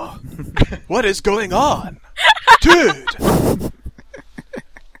 Whoa. What is going on? Dude.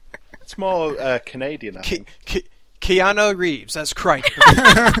 It's more Canadian, I think. Keanu Reeves as Crichton.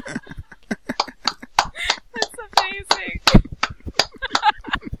 That's amazing.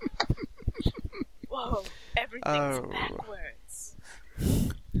 Whoa, everything's backwards.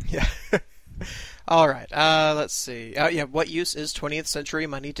 Yeah. All right. Let's see. What use is 20th century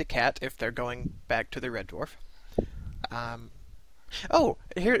money to Cat if they're going back to the Red Dwarf?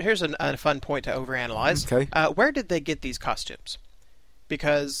 Here's a fun point to overanalyze. Okay. Where did they get these costumes?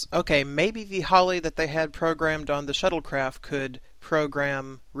 Because, maybe the Holly that they had programmed on the shuttlecraft could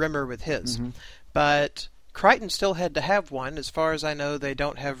program Rimmer with his. Mm-hmm. But Crichton still had to have one. As far as I know, they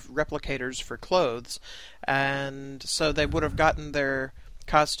don't have replicators for clothes. And so they would have gotten their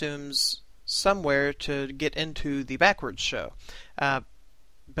costumes somewhere to get into the backwards show.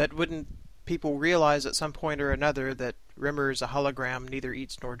 But wouldn't people realize at some point or another that Rimmer is a hologram, neither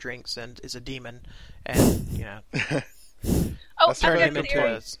eats nor drinks, and is a demon? And, I've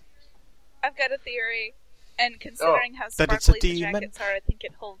got a theory, and considering how sparkly the jackets are, I think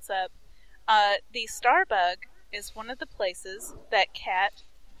it holds up. The Starbug is one of the places that Cat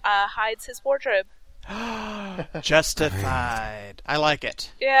hides his wardrobe. Justified. I like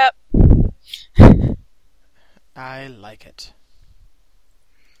it. Yep. I like it.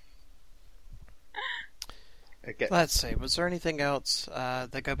 Okay. Let's see. Was there anything else?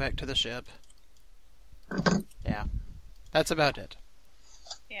 They go back to the ship. Yeah. That's about it.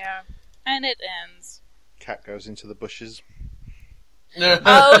 Yeah. And it ends. Cat goes into the bushes.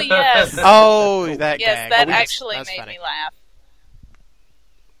 Oh, yes. Oh, that gag. Yes, that that's actually made funny. me laugh.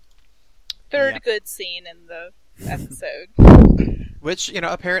 Third good scene in the episode. Which,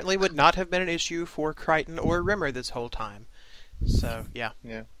 apparently would not have been an issue for Crichton or Rimmer this whole time. So, yeah.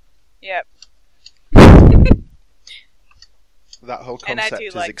 Yeah. Yep. That whole And I concept do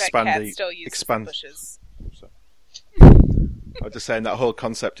is like that Cat still uses bushes. I was just saying that whole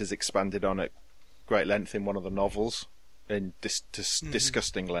concept is expanded on at great length in one of the novels. In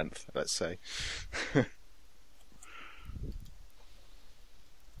disgusting length, let's say.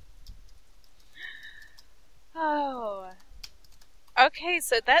 Oh. Okay,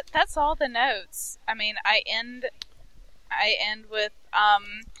 so that's all the notes. I mean, I end with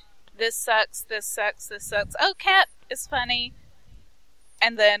this sucks, this sucks, this sucks. Oh, Cat is funny.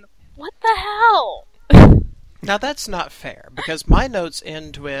 And then what the hell? Now that's not fair, because my notes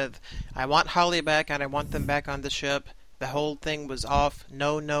end with I want Holly back and I want them back on the ship. The whole thing was off.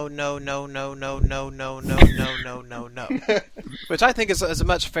 No. Which I think is a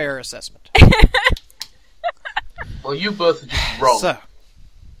much fairer assessment. Well, you both are just wrong. So,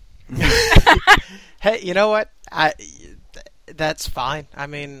 hey, you know what? That's fine. I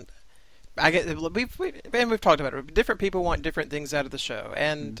mean, we've talked about it. Different people want different things out of the show,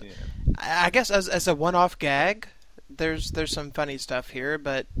 and I guess as a one-off gag, there's some funny stuff here.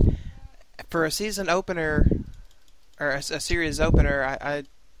 But for a season opener or a series opener,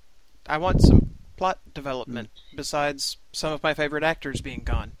 I want some plot development besides some of my favorite actors being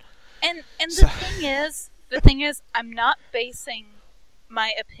gone. And the thing is, I'm not basing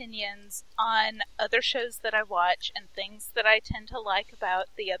my opinions on other shows that I watch and things that I tend to like about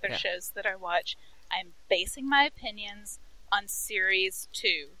the other shows that I watch. I'm basing my opinions on Series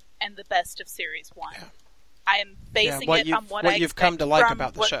 2 and the best of Series 1. Yeah. I am basing it on what you've come to like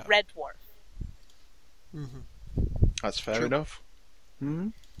about the show. Red Dwarf. Mm-hmm. That's fair enough. Mm-hmm.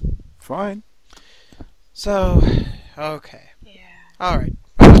 Fine. So, okay. Yeah. All right.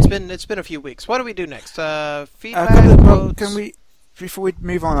 Well, it's been a few weeks. What do we do next? Feedback. Can we? Before we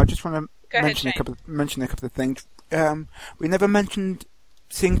move on, I just want to mention a couple of things. We never mentioned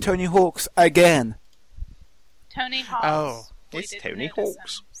seeing Tony Hawks again. Tony Hawks. Oh, it's Tony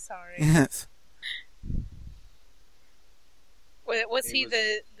Hawks. Sorry. Yes. Was he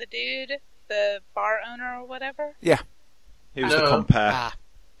the dude, the bar owner or whatever? Yeah. He was the compare.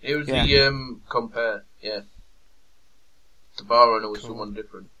 He was the compare, yeah. The bar owner was someone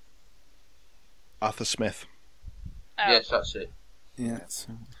different. Arthur Smith. Oh. Yes, that's it. Yeah.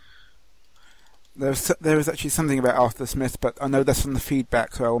 There was actually something about Arthur Smith, but I know that's on the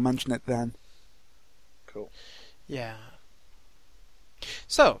feedback, so I will mention it then. Cool. Yeah.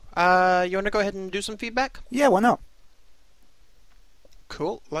 So, you want to go ahead and do some feedback? Yeah, why not?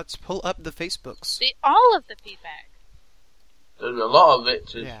 Cool. Let's pull up the Facebooks. All of the feedback. There's a lot of it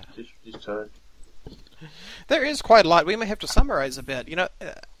this time. There is quite a lot. We may have to summarize a bit. You know,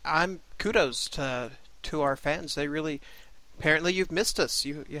 kudos to our fans. They really, apparently you've missed us.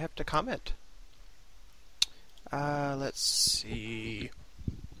 You have to comment. Let's see.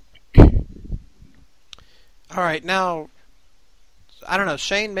 All right, now, I don't know,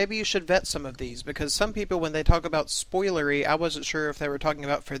 Shane, maybe you should vet some of these, because some people, when they talk about spoilery, I wasn't sure if they were talking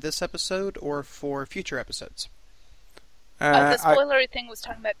about for this episode or for future episodes. The spoilery thing was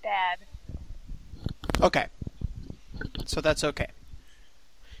talking about Dad. Okay. So that's okay.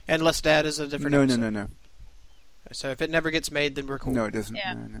 Unless Dad is a different episode. No. So if it never gets made, then we're cool. No, it doesn't.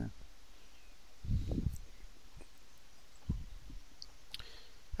 Yeah. No.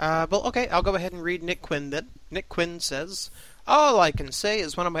 Well, okay, I'll go ahead and read Nick Quinn then. Nick Quinn says, "All I can say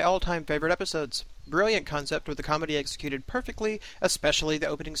is one of my all-time favorite episodes. Brilliant concept with the comedy executed perfectly, especially the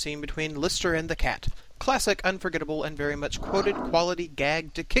opening scene between Lister and the cat. Classic, unforgettable, and very much quoted quality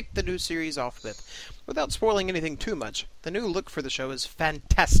gag to kick the new series off with. Without spoiling anything too much, the new look for the show is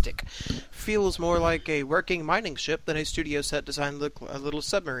fantastic. Feels more like a working mining ship than a studio set designed look a little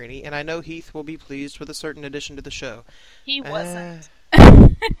submarine-y, and I know Heath will be pleased with a certain addition to the show." He wasn't.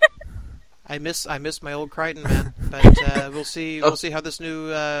 I miss my old Crichton, man. But we'll see how this new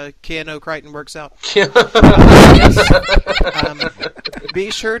Keanu Crichton works out.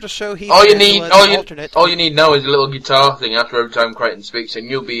 Be sure to show Heath. All you need now is a little guitar thing after every time Crichton speaks, and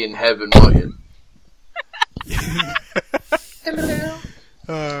you'll be in heaven, won't you?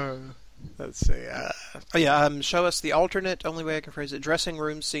 Let's see. Show us the alternate, only way I can phrase it, dressing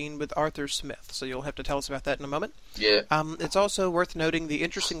room scene with Arthur Smith. So you'll have to tell us about that in a moment. Yeah. It's also worth noting the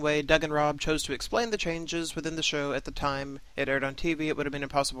interesting way Doug and Rob chose to explain the changes within the show at the time it aired on TV. It would have been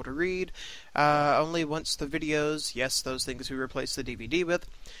impossible to read. Only once the videos, yes, those things we replaced the DVD with,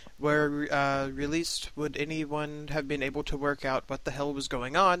 were released would anyone have been able to work out what the hell was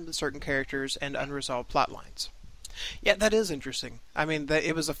going on with certain characters and unresolved plot lines. Yeah, that is interesting. I mean,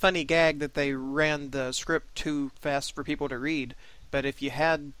 it was a funny gag that they ran the script too fast for people to read, but if you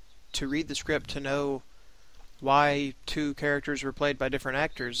had to read the script to know why two characters were played by different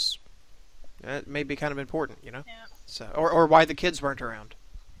actors, that may be kind of important, you know? Yeah. So, or why the kids weren't around.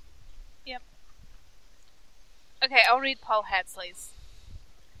 Yep. Okay, I'll read Paul Hadsley's.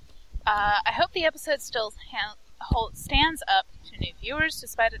 I hope the episode still stands up to new viewers,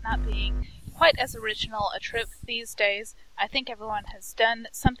 despite it not being quite as original a trope these days. I think everyone has done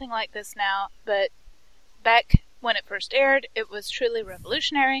something like this now, but back when it first aired, it was truly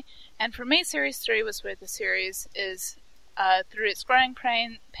revolutionary, and for me, Series 3 was where the series is through its growing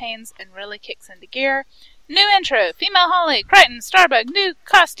pains and really kicks into gear. New intro, female Holly, Crichton, Starbug, new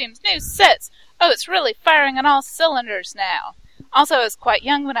costumes, new sets. Oh, it's really firing on all cylinders now. Also, I was quite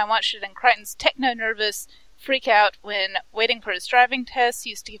young when I watched it, and Crichton's techno-nervous freak out when waiting for his driving test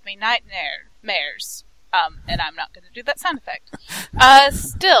used to give me nightmares. And I'm not going to do that sound effect.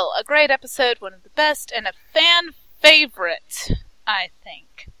 Still, a great episode, one of the best, and a fan favorite, I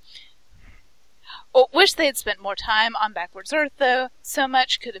think. Wish they had spent more time on Backwards Earth, though. So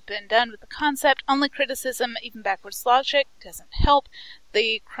much could have been done with the concept. Only criticism, even backwards logic, doesn't help.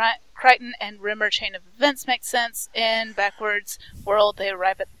 The Crichton and Rimmer chain of events makes sense. In Backwards World, they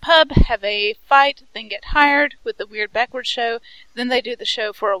arrive at the pub, have a fight, then get hired with the weird Backwards show. Then they do the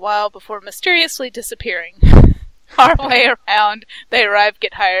show for a while before mysteriously disappearing. Our way around, they arrive,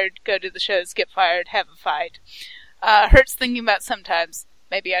 get hired, go to the shows, get fired, have a fight. Hurts thinking about sometimes.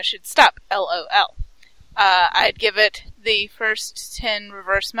 Maybe I should stop. LOL. I'd give it the first 10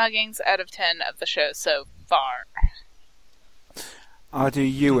 reverse muggings out of 10 of the show so far. I'll do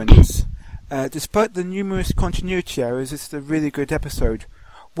Ewan's. Despite the numerous continuity errors, it's a really good episode.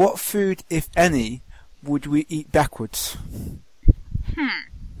 What food, if any, would we eat backwards?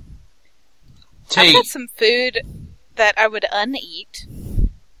 Tea. I've got some food that I would uneat.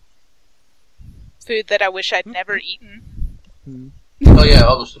 Food that I wish I'd never eaten. Oh yeah,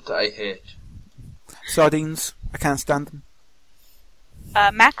 all the stuff that I hate. Sardines. I can't stand them.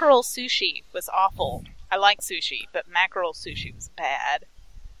 Mackerel sushi was awful. I like sushi, but mackerel sushi was bad.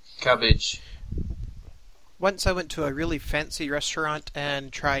 Cabbage. Once I went to a really fancy restaurant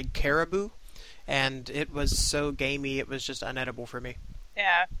and tried caribou, and it was so gamey it was just unedible for me.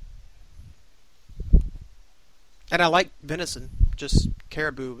 Yeah. And I like venison, just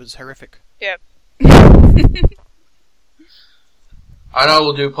caribou was horrific. Yep. And I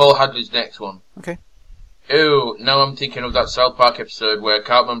will do Paul Hadley's next one. Okay. Ew, now I'm thinking of that South Park episode where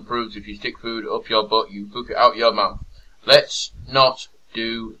Cartman proves if you stick food up your butt, you poop it out your mouth. Let's not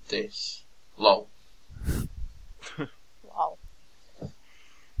do this. Lol. Lol.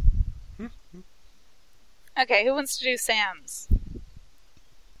 Okay, who wants to do Sam's?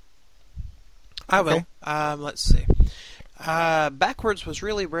 I will. Okay. Let's see. Backwards was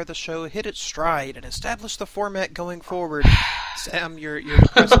really where the show hit its stride and established the format going forward. Sam, you're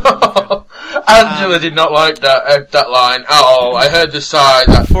depressing me. Angela did not like that line at all. I heard the sigh.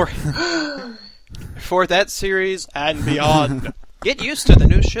 For that series and beyond. Get used to the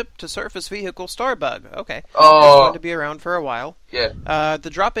new ship-to-surface vehicle Starbug. Okay. Oh. It's going to be around for a while. Yeah. The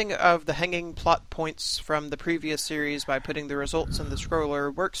dropping of the hanging plot points from the previous series by putting the results in the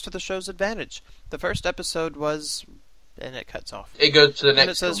scroller works to the show's advantage. The first episode was... and it cuts off. It goes to the next and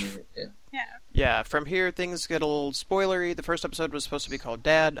it says, one. Yeah. Yeah, from here things get a little spoilery. The first episode was supposed to be called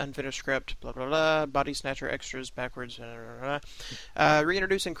Dad, unfinished script, blah blah blah, body snatcher extras, backwards, blah, blah, blah.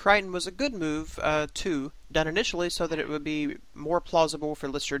 Reintroducing Crichton was a good move, too, done initially so that it would be more plausible for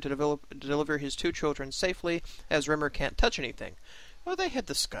Lister to deliver his two children safely, as Rimmer can't touch anything. Well, they had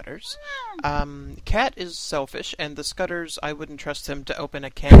the Scudders. Cat is selfish, and the Scudders, I wouldn't trust them to open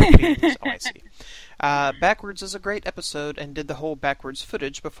a can of beans. Oh, I see. Backwards is a great episode, and did the whole backwards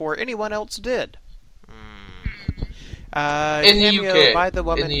footage before anyone else did. In the cameo UK. by the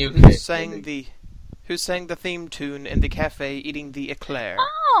woman In the UK. who sang the theme tune in the cafe eating the eclair.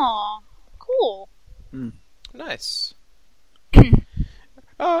 Oh, cool. Nice.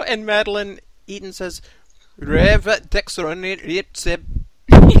 Oh, and Madeline Eaton says, Rev Dextron.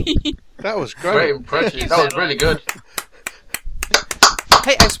 That was Very great. impressive. That was really good.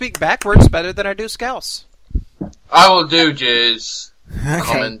 Hey, I speak backwards better than I do Scouse. I will do Jay's Okay.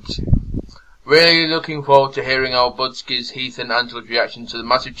 comment. Really looking forward to hearing how Budski's, Heath and Angela's reaction to the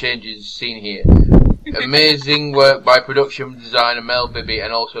massive changes seen here. Amazing work by production designer Mel Bibby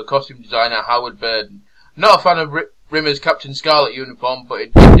and also costume designer Howard Burden. Not a fan of Rimmer's Captain Scarlet uniform, but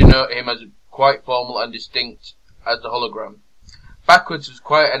it did denote him as quite formal and distinct as the hologram. Backwards was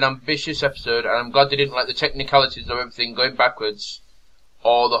quite an ambitious episode, and I'm glad they didn't let the technicalities of everything going backwards,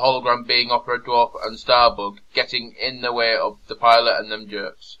 or the hologram being Opera Dwarf and Starbug, getting in the way of the pilot and them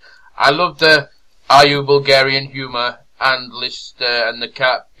jerks. I love the "Are you Bulgarian" humour, and Lister and the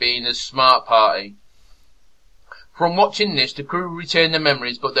cat being a smart party. From watching this, the crew retain their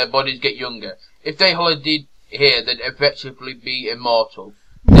memories, but their bodies get younger. If they holidayed here, they'd effectively be immortal.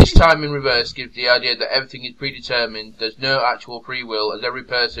 This time in reverse gives the idea that everything is predetermined, there's no actual free will, as every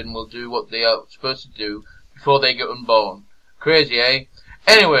person will do what they are supposed to do before they get unborn. Crazy, eh?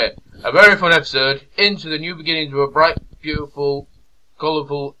 Anyway, a very fun episode, into the new beginnings of a bright, beautiful,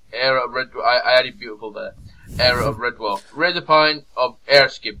 colourful era of Red Dwarf. I added beautiful there. Era of Red Dwarf. Razor Pine of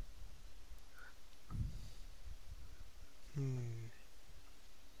Airskip.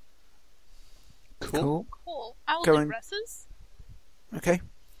 Cool. Cool. I will Going- do Russ's. Okay.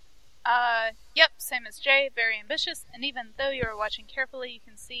 Yep, same as Jay, very ambitious, and even though you are watching carefully, you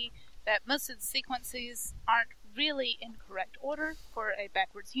can see that most of the sequences aren't really in correct order for a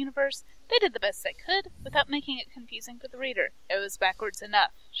backwards universe. They did the best they could without making it confusing for the reader. It was backwards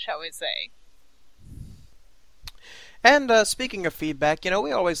enough, shall we say. And speaking of feedback,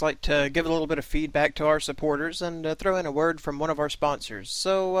 we always like to give a little bit of feedback to our supporters and throw in a word from one of our sponsors.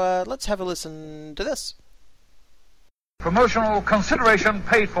 So let's have a listen to this. Promotional consideration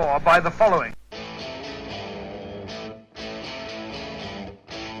paid for by the following.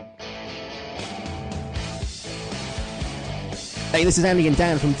 Hey, this is Andy and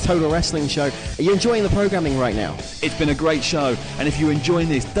Dan from Total Wrestling Show. Are you enjoying the programming right now? It's been a great show, and if you're enjoying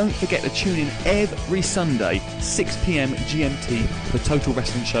this, don't forget to tune in every Sunday, 6 p.m. GMT, for Total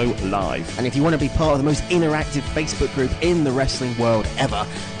Wrestling Show Live. And if you want to be part of the most interactive Facebook group in the wrestling world ever,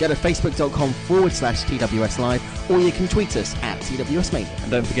 go to facebook.com/TWS Live, or you can tweet us at TWSmania.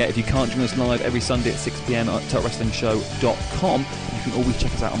 And don't forget, if you can't join us live every Sunday at 6 p.m. at TotalWrestlingShow.com, you can always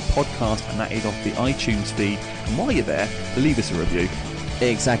check us out on podcast, and that is off the iTunes feed. And while you're there, leave us a review.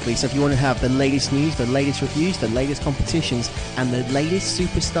 Exactly. So if you want to have the latest news, the latest reviews, the latest competitions, and the latest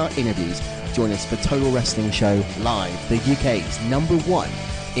superstar interviews, join us for Total Wrestling Show Live, the UK's #1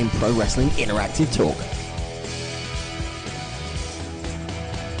 in pro wrestling interactive talk.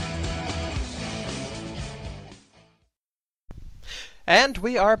 And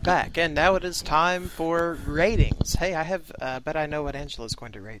we are back, and now it is time for ratings. Hey, I have, bet I know what Angela's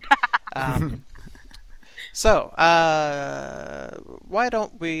going to rate. So, why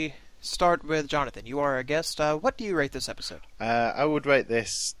don't we start with Jonathan? You are a guest. What do you rate this episode? I would rate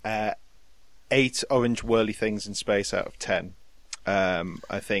this 8 orange whirly things in space out of 10.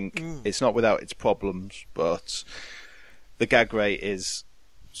 I think it's not without its problems, but the gag rate is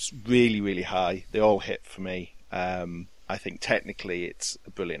really, really high. They all hit for me. I think technically it's a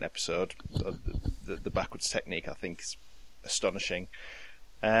brilliant episode. The backwards technique, I think, is astonishing.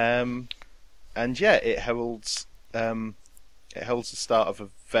 And yeah, it heralds the start of a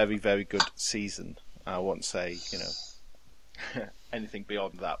very, very good season. I won't say, anything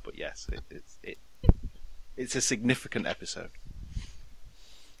beyond that, but yes, it's a significant episode.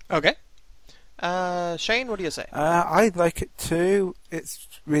 Okay. Shane, what do you say? I like it too. It's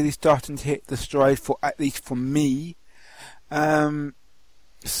really starting to hit the stride, at least for me.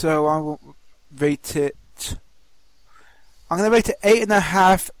 So I will rate it. I'm going to rate it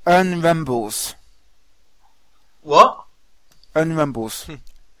 8.5 unrumbles. What? Unrumbles.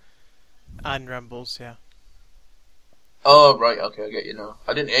 Unrumbles, yeah. Oh, right, okay, I get you now.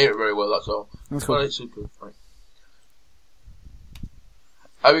 I didn't hear it very well, that's all. That's cool. Right, super. Right.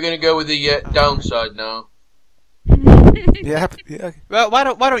 Are we going to go with the downside now? Yeah. Okay. Well, why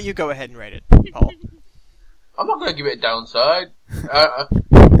don't you go ahead and rate it, Paul? I'm not going to give it a downside.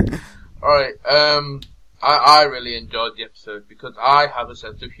 Alright, I really enjoyed the episode because I have a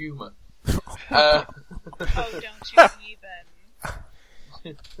sense of humour. Oh, don't you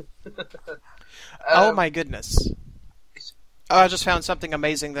even. Oh my goodness. I just found something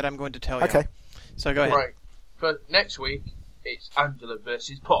amazing that I'm going to tell you. Okay. So go ahead. Right. But next week, it's Angela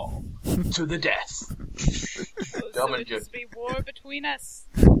versus Paul. To the death. So it'll just be war between us.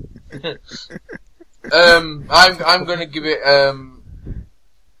 I'm gonna give it a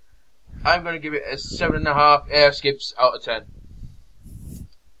 7.5 air skips out of 10.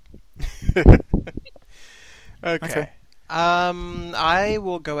 Okay. I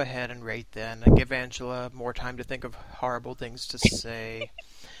will go ahead and rate then and give Angela more time to think of horrible things to say.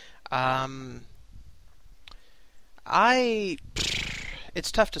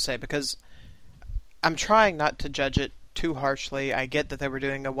 It's tough to say because I'm trying not to judge it too harshly. I get that they were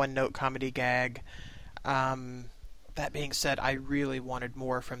doing a one-note comedy gag. That being said, I really wanted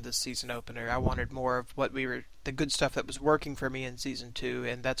more from this season opener. I wanted more of the good stuff that was working for me in season 2,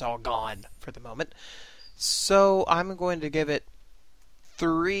 and that's all gone for the moment. So I'm going to give it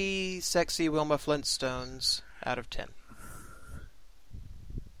 3 sexy Wilma Flintstones out of 10.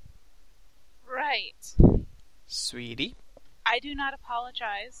 Right. Sweetie? I do not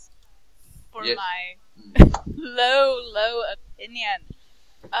apologize for Yes. my low opinion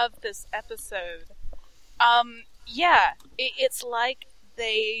of this episode. Yeah, it's like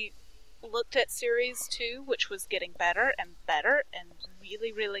they looked at Series 2, which was getting better and better and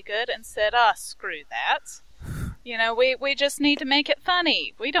really, really good, and said, screw that. We just need to make it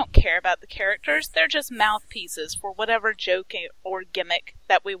funny. We don't care about the characters. They're just mouthpieces for whatever joke or gimmick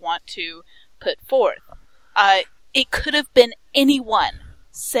that we want to put forth. It could have been anyone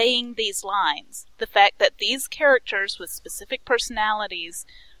saying these lines. The fact that these characters with specific personalities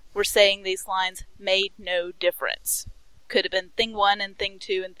were saying these lines made no difference. Could have been Thing 1 and Thing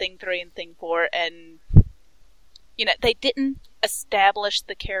 2 and Thing 3 and Thing 4, and they didn't establish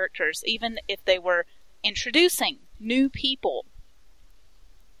the characters, even if they were introducing new people.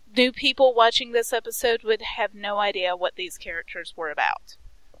 New people watching this episode would have no idea what these characters were about.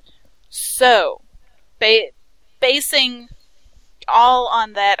 So, basing all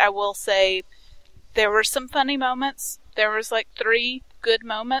on that, I will say there were some funny moments. There was 3 good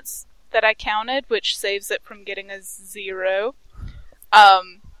moments that I counted, which saves it from getting a 0.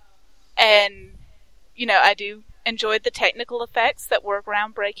 And, I do enjoyed the technical effects that were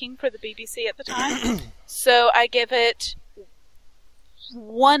groundbreaking for the BBC at the time. So I give it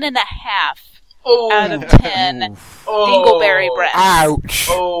 1.5 out of 10 Dingleberry breaths. Ouch!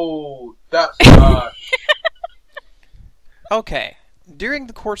 Oh, that's harsh. Okay. During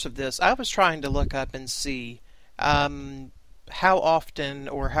the course of this, I was trying to look up and see how often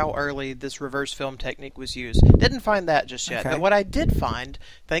or how early this reverse film technique was used. Didn't find that just yet. Okay. But what I did find,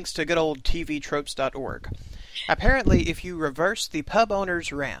 thanks to good old tvtropes.org, apparently if you reverse the pub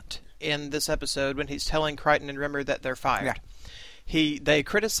owner's rant in this episode when he's telling Crichton and Rimmer that they're fired, they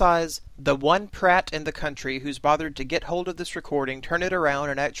criticize the one prat in the country who's bothered to get hold of this recording, turn it around,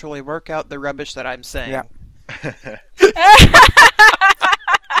 and actually work out the rubbish that I'm saying. Yeah.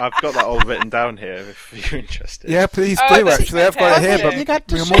 I've got that all written down here if you're interested. Yeah, please do, actually. I've got it here, but you got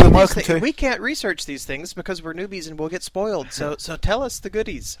to you're more than welcome to. We can't research these things because we're newbies and we'll get spoiled. So tell us the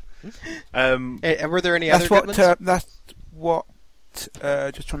goodies. Were there any other good ones? That's what...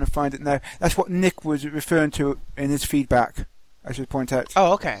 just trying to find it now. That's what Nick was referring to in his feedback, I should point out.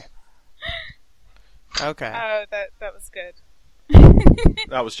 Oh, okay. Okay. Oh, that was good.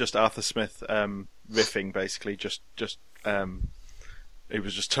 That was just Arthur Smith riffing, basically. He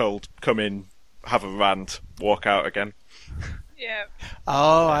was just told, come in, have a rant, walk out again. Yeah.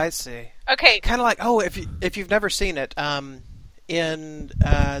 Oh, I see. Okay. Kind of like, if you've never seen it, in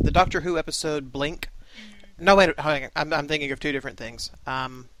the Doctor Who episode Blink. No, wait, I'm thinking of two different things.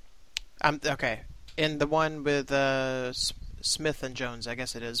 Okay. In the one with Smith and Jones, I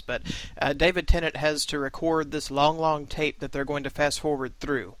guess it is, but David Tennant has to record this long tape that they're going to fast forward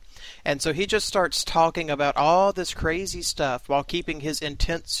through. And so he just starts talking about all this crazy stuff while keeping his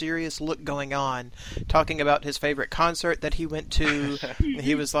intense, serious look going on, talking about his favorite concert that he went to.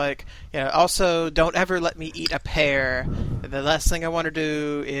 He was like, also, don't ever let me eat a pear. The last thing I want to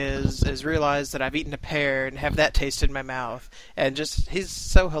do is realize that I've eaten a pear and have that taste in my mouth. And he's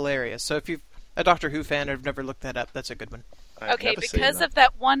so hilarious. So if you're a Doctor Who fan and have never looked that up, that's a good one. Okay, because of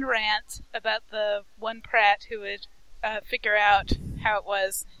that one rant about the one Pratt who would figure out how it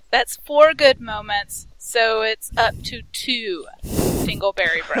was, that's 4 good moments, so it's up to 2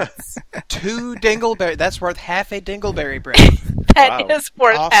 dingleberry breaths. 2 dingleberry, that's worth half a dingleberry breath. That is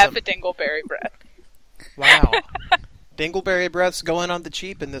worth half a dingleberry breath. Wow. Dingleberry breaths going on the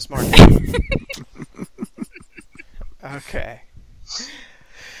cheap in this market. Okay.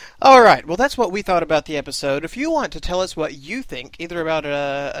 All right, well, that's what we thought about the episode. If you want to tell us what you think, either about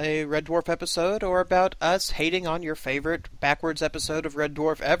a Red Dwarf episode or about us hating on your favorite backwards episode of Red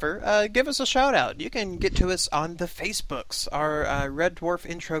Dwarf ever, give us a shout-out. You can get to us on the Facebooks, our Red Dwarf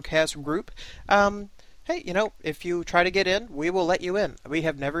Introcast group. Hey, if you try to get in, we will let you in. We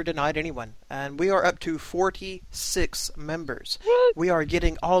have never denied anyone. And we are up to 46 members. What? We are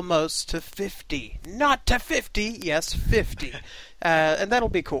getting almost to 50. Not to 50, yes, 50. And that'll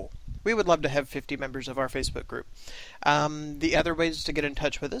be cool. We would love to have 50 members of our Facebook group. The other ways to get in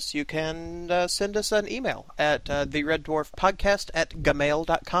touch with us, you can send us an email at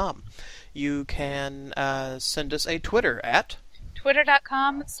thereddwarfpodcast@gmail.com. You can send us a Twitter at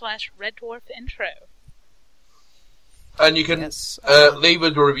twitter.com/reddwarfintro. And you can leave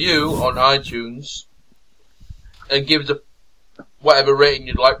us a review on iTunes and give us whatever rating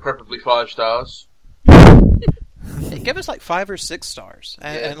you'd like, preferably 5 stars. Give us like 5 or 6 stars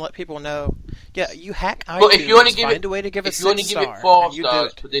and let people know. Yeah, you hack iTunes. But if you only give find a way to give us 6 stars. If you only give it 4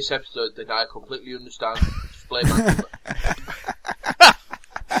 stars for this episode, then I completely understand. Display my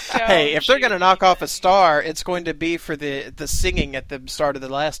Hey, if they're going to knock off a star, it's going to be for the singing at the start of the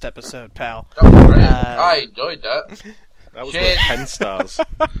last episode, pal. That was great. I enjoyed that. That was worth 10 stars.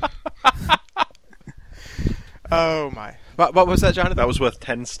 Oh my! What was that, Jonathan? That was worth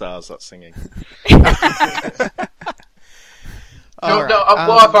 10 stars. That singing. What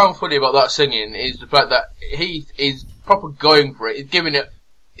I found funny about that singing is the fact that he is proper going for it. He's giving it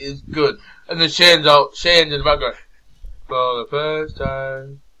is good, and then Shane's in the background for the first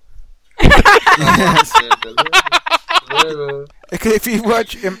time. If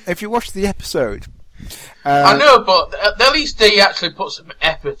you watch the episode, I know, but at least they actually put some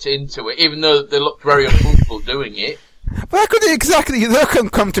effort into it, even though they looked very uncomfortable doing it. But I couldn't exactly look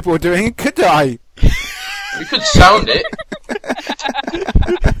uncomfortable doing it, could I? You could sound it.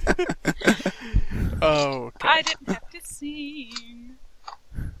 Oh, okay. I didn't have to sing.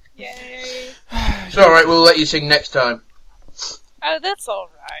 Yay. It's alright, we'll let you sing next time. Oh, that's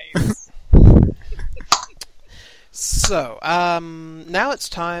alright. So, now it's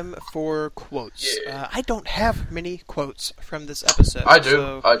time for quotes. Yeah. I don't have many quotes from this episode. I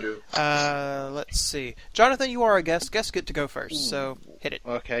do. Let's see. Jonathan, you are a guest. Guests get to go first, so hit it.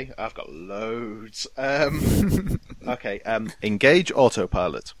 Okay, I've got loads. Okay, engage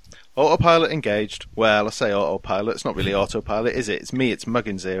autopilot. Autopilot engaged. Well, I say autopilot. It's not really autopilot, is it? It's me, it's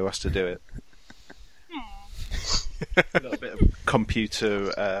Muggins here who has to do it. A little bit of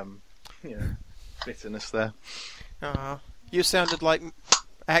computer bitterness there. You sounded like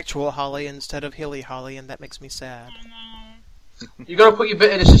actual Holly instead of Hilly Holly, and that makes me sad. You gotta put your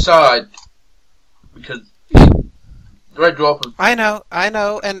bitterness aside, because the Red Dwarf. I know,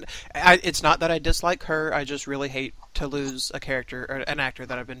 and it's not that I dislike her. I just really hate to lose a character or an actor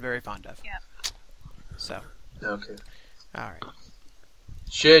that I've been very fond of. Yeah. So. Okay. All right.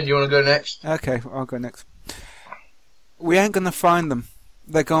 Shane, do you want to go next? Okay, I'll go next. We ain't gonna find them.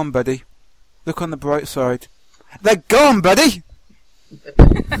 They're gone, buddy. Look on the bright side. They're gone, buddy!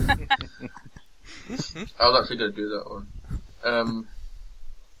 I was actually going to do that one.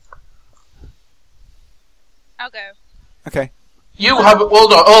 I'll go. Okay. You have...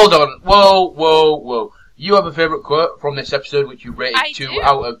 Hold on. Whoa. You have a favourite quote from this episode which you rated 2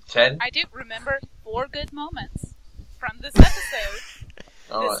 out of 10? I do. Remember 4 good moments from this episode.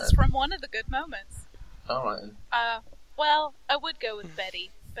 This is from one of the good moments. Alright then. Well, I would go with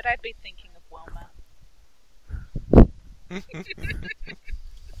Betty, but I'd be thinking of Wilma.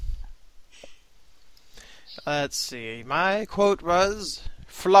 Let's see. My quote was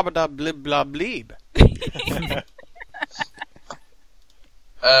 "Flabada blib blah bleeb."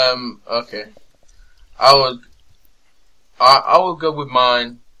 Okay. I will go with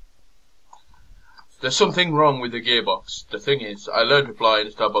mine. There's something wrong with the gearbox. The thing is, I learned to fly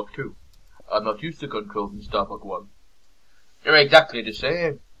in Starbuck 2. I'm not used to controls in Starbuck 1. They're exactly the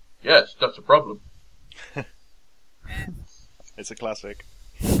same. Yes, that's a problem. It's a classic.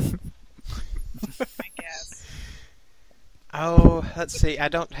 I guess. Oh, let's see. I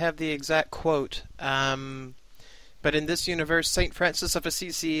don't have the exact quote. But in this universe, St. Francis of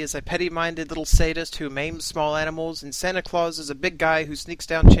Assisi is a petty-minded little sadist who maims small animals, and Santa Claus is a big guy who sneaks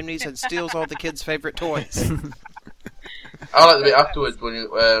down chimneys and steals all the kids' favorite toys. I like the bit afterwards when you...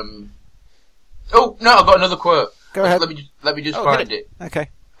 Oh, no, I've got another quote. Go ahead. Let me just find it. Okay.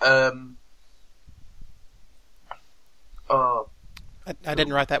 I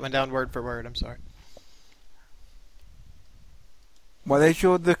didn't write that one down word for word, I'm sorry. Well, as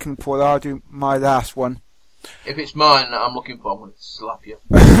you're looking for, I'll do my last one. If it's mine that I'm looking for, I'm going to slap you.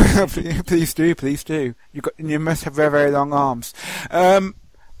 Please do. You must have very, very long arms.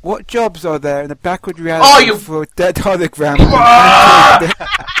 What jobs are there in the backward reality for a dead hologram?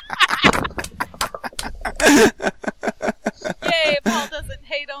 Yay, Paul doesn't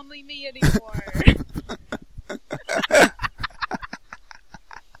hate only me anymore.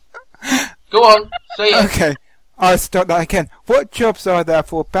 Go on, say it. Okay, I'll start that again. What jobs are there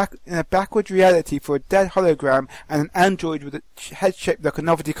in a backward reality for a dead hologram and an android with a head shaped like a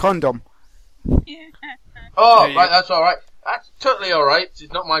novelty condom? Oh, right, that's alright. That's totally alright.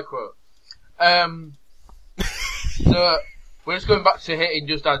 It's not my quote. So, we're just going back to hating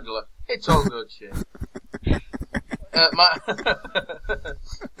just Angela. It's all good shit. My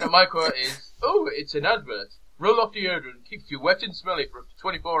quote is, oh, it's an advert. Roll off deodorant, keeps you wet and smelly for up to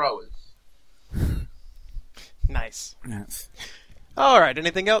 24 hours. Nice. Yes. Alright,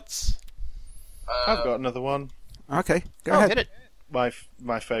 anything else? I've got another one. Okay, go ahead. Hit it. My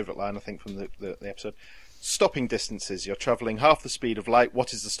favourite line, I think, from the episode. Stopping distances. You're travelling half the speed of light.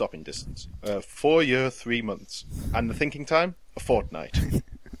 What is the stopping distance? 4 years, 3 months. And the thinking time? A fortnight.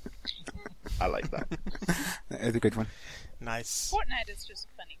 I like that. That is a good one. Nice. Fortnite is just a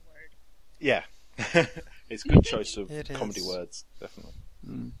funny word. Yeah. It's a good choice of comedy words, definitely.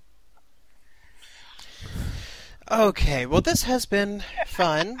 Mm. Okay, well this has been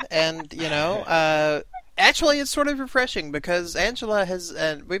fun, and, actually it's sort of refreshing, because Angela has,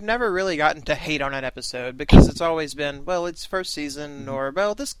 we've never really gotten to hate on an episode, because it's always been, well, it's first season, or,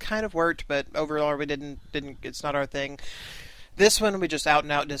 well, this kind of worked, but overall we didn't, it's not our thing. This one we just out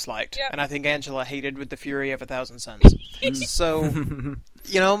and out disliked, and I think Angela hated with the fury of 1,000 suns. So,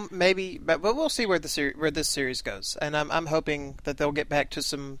 maybe, but we'll see where this series goes, and I'm hoping that they'll get back to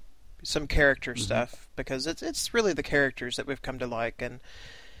some character stuff, because it's really the characters that we've come to like. And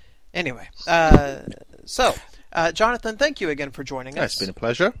anyway, so Jonathan, thank you again for joining us. It's been a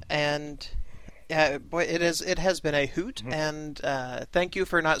pleasure, and boy, it has been a hoot. And thank you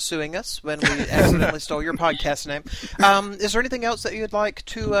for not suing us when we accidentally stole your podcast name. Is there anything else that you'd like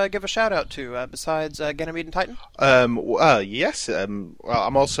to give a shout out to besides Ganymede and Titan? Yes. Well,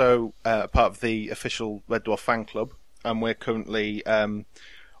 I'm also part of the official Red Dwarf fan club, and we're currently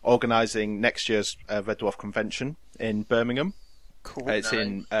organising next year's Red Dwarf convention in Birmingham. Cool. It's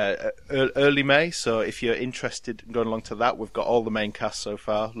in early May, so if you're interested in going along to that, we've got all the main cast so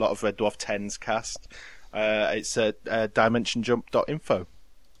far. A lot of Red Dwarf 10's cast. It's at dimensionjump.info,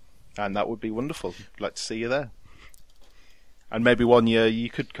 and that would be wonderful. I'd like to see you there. And maybe one year you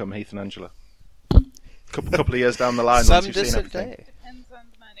could come, Heath and Angela. Couple of years down the line, some once you've seen everything. Depends on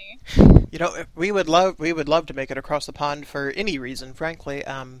the money. We would love to make it across the pond for any reason, frankly.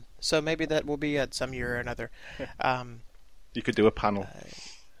 So maybe that will be at some year or another. You could do a panel.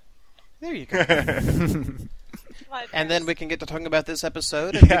 There you go. And then we can get to talking about this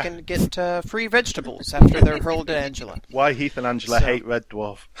episode, and we can get free vegetables after they're hurled at Angela. Why Heath and Angela hate Red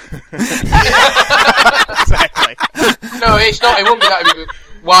Dwarf. Exactly. No, it's not. It won't be that.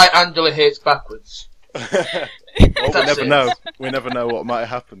 Why Angela hates backwards. Well, we never know. We never know what might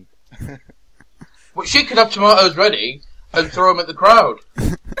happen. Well, she could have tomatoes ready, And throw them at the crowd.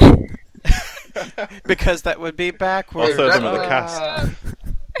 Because that would be backwards. I'll throw them at the cast.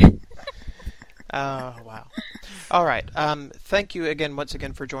 Oh, wow. All right. Thank you again, once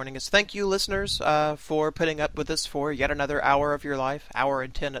again, for joining us. Thank you, listeners, for putting up with us for yet another hour of your life. Hour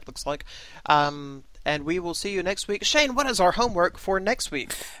and 10, it looks like. And we will see you next week. Shane, what is our homework for next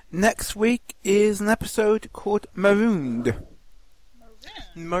week? Next week is an episode called Marooned.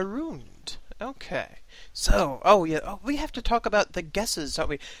 Marooned. Okay. So, we have to talk about the guesses, don't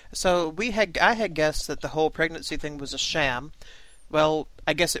we? So I had guessed that the whole pregnancy thing was a sham. Well,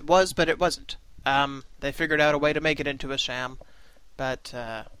 I guess it was, but it wasn't. They figured out a way to make it into a sham, but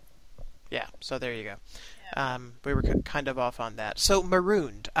yeah. So there you go. Yeah. We were kind of off on that. So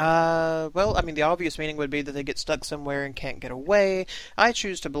marooned. Well, I mean, the obvious meaning would be that they get stuck somewhere and can't get away. I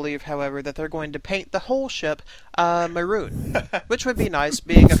choose to believe, however, that they're going to paint the whole ship maroon, which would be nice.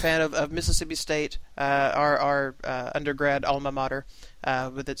 Being a fan of Mississippi State, our undergrad alma mater,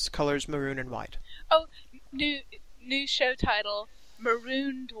 with its colors maroon and white. Oh, new show title: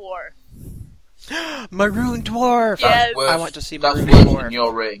 Maroon Dwarf. Maroon Dwarf! Yes. I want to see Maroon Dwarf. That's Dwarf. worse than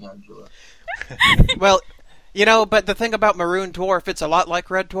your rating, Angela. Well, but the thing about Maroon Dwarf, it's a lot like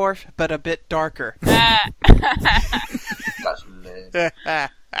Red Dwarf, but a bit darker. That's lame.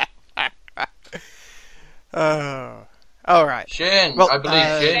 All right. Shane, well, I believe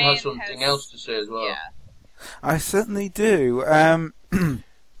Shane Shane has something else to say as well. Yeah. I certainly do.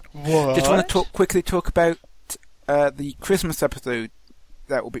 What? Just want to quickly talk about the Christmas episode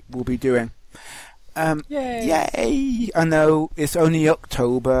that we'll be doing. Yay! I know it's only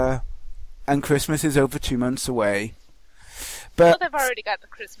October, and Christmas is over 2 months away. But they've already got the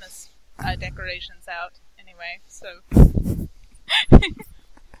Christmas decorations out anyway, so.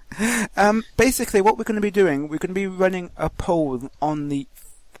 Basically, what we're going to be doing, we're going to be running a poll on the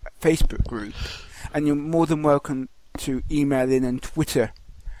Facebook group, and you're more than welcome to email in and Twitter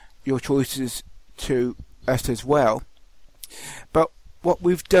your choices to us as well. But what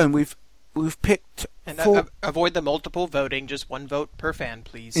we've done, we've picked and four... avoid the multiple voting, just one vote per fan,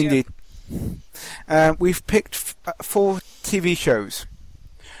 please. Indeed. We've picked 4 TV shows,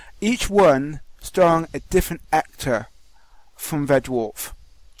 each one starring a different actor from Red Dwarf.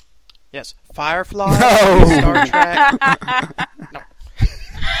 Yes, Firefly, No. Star Trek, no.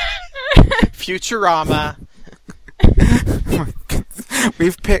 Futurama.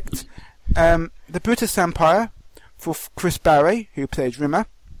 We've picked the British Empire for Chris Barry, who plays Rimmer.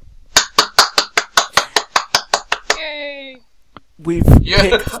 Yay! We've Yeah.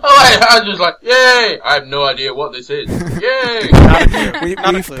 picked, I was just like, yay! I have no idea what this is. Yay!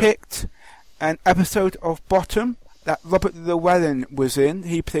 we've picked an episode of Bottom that Robert Llewellyn was in.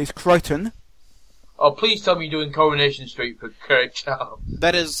 He plays Crichton. Oh, please tell me you're doing Coronation Street for Craig Charles.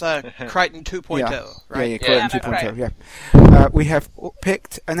 That is Crichton 2.0, right? Yeah, Crichton Yeah, 2.0, yeah. We have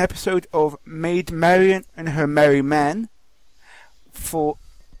picked an episode of Maid Marian and Her Merry Men for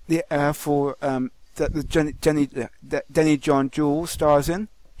Denny John Jules stars in.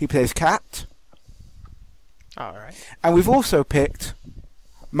 He plays Cat. All right. And we've also picked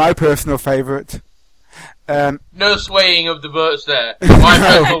my personal favourite. No swaying of the votes there. My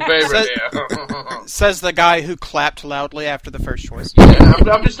personal favourite here. Says the guy who clapped loudly after the first choice. Yeah,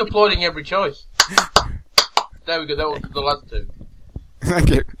 I'm just applauding every choice. There we go, that was the last 2.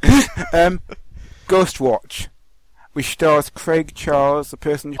 Thank you. Ghostwatch, which stars Craig Charles, the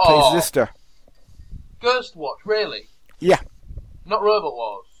person who plays Lister. Ghostwatch, really? Yeah. Not Robot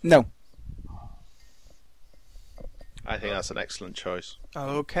Wars? No. I think that's an excellent choice.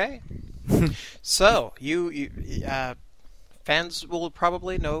 Okay. So, you fans will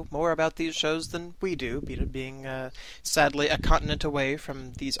probably know more about these shows than we do, being sadly a continent away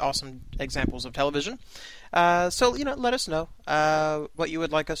from these awesome examples of television. So, let us know what you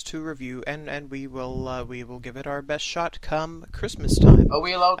would like us to review, and we will give it our best shot come Christmas time. Are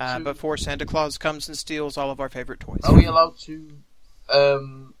we allowed to... before Santa Claus comes and steals all of our favorite toys. Are we allowed to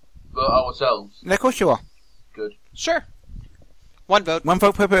vote ourselves? Of course you are. Good. Sure. One vote. One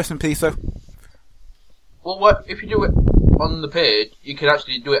vote per person, please, though. Well, what if you do it on the page? You can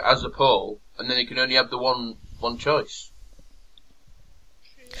actually do it as a poll, and then you can only have the one choice.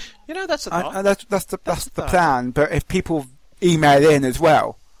 That's a thought. That's the plan. But if people email in as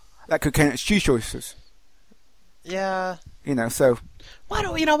well, that could count as 2 choices. Yeah. So. Why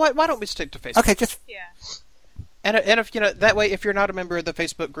don't we stick to Facebook? Okay, just. Yeah. And if that way, if you're not a member of the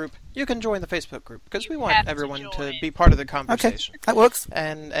Facebook group, you can join the Facebook group because we want everyone to be part of the conversation. Okay, that works.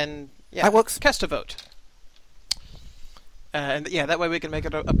 And yeah, that works. Cast a vote. And yeah, that way we can make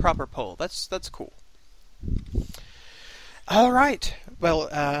it a proper poll. That's cool. All right. Well,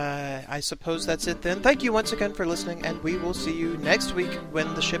 I suppose that's it then. Thank you once again for listening, and we will see you next week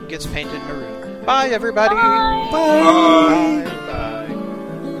when the ship gets painted maroon. Bye, everybody. Bye. Bye. Bye.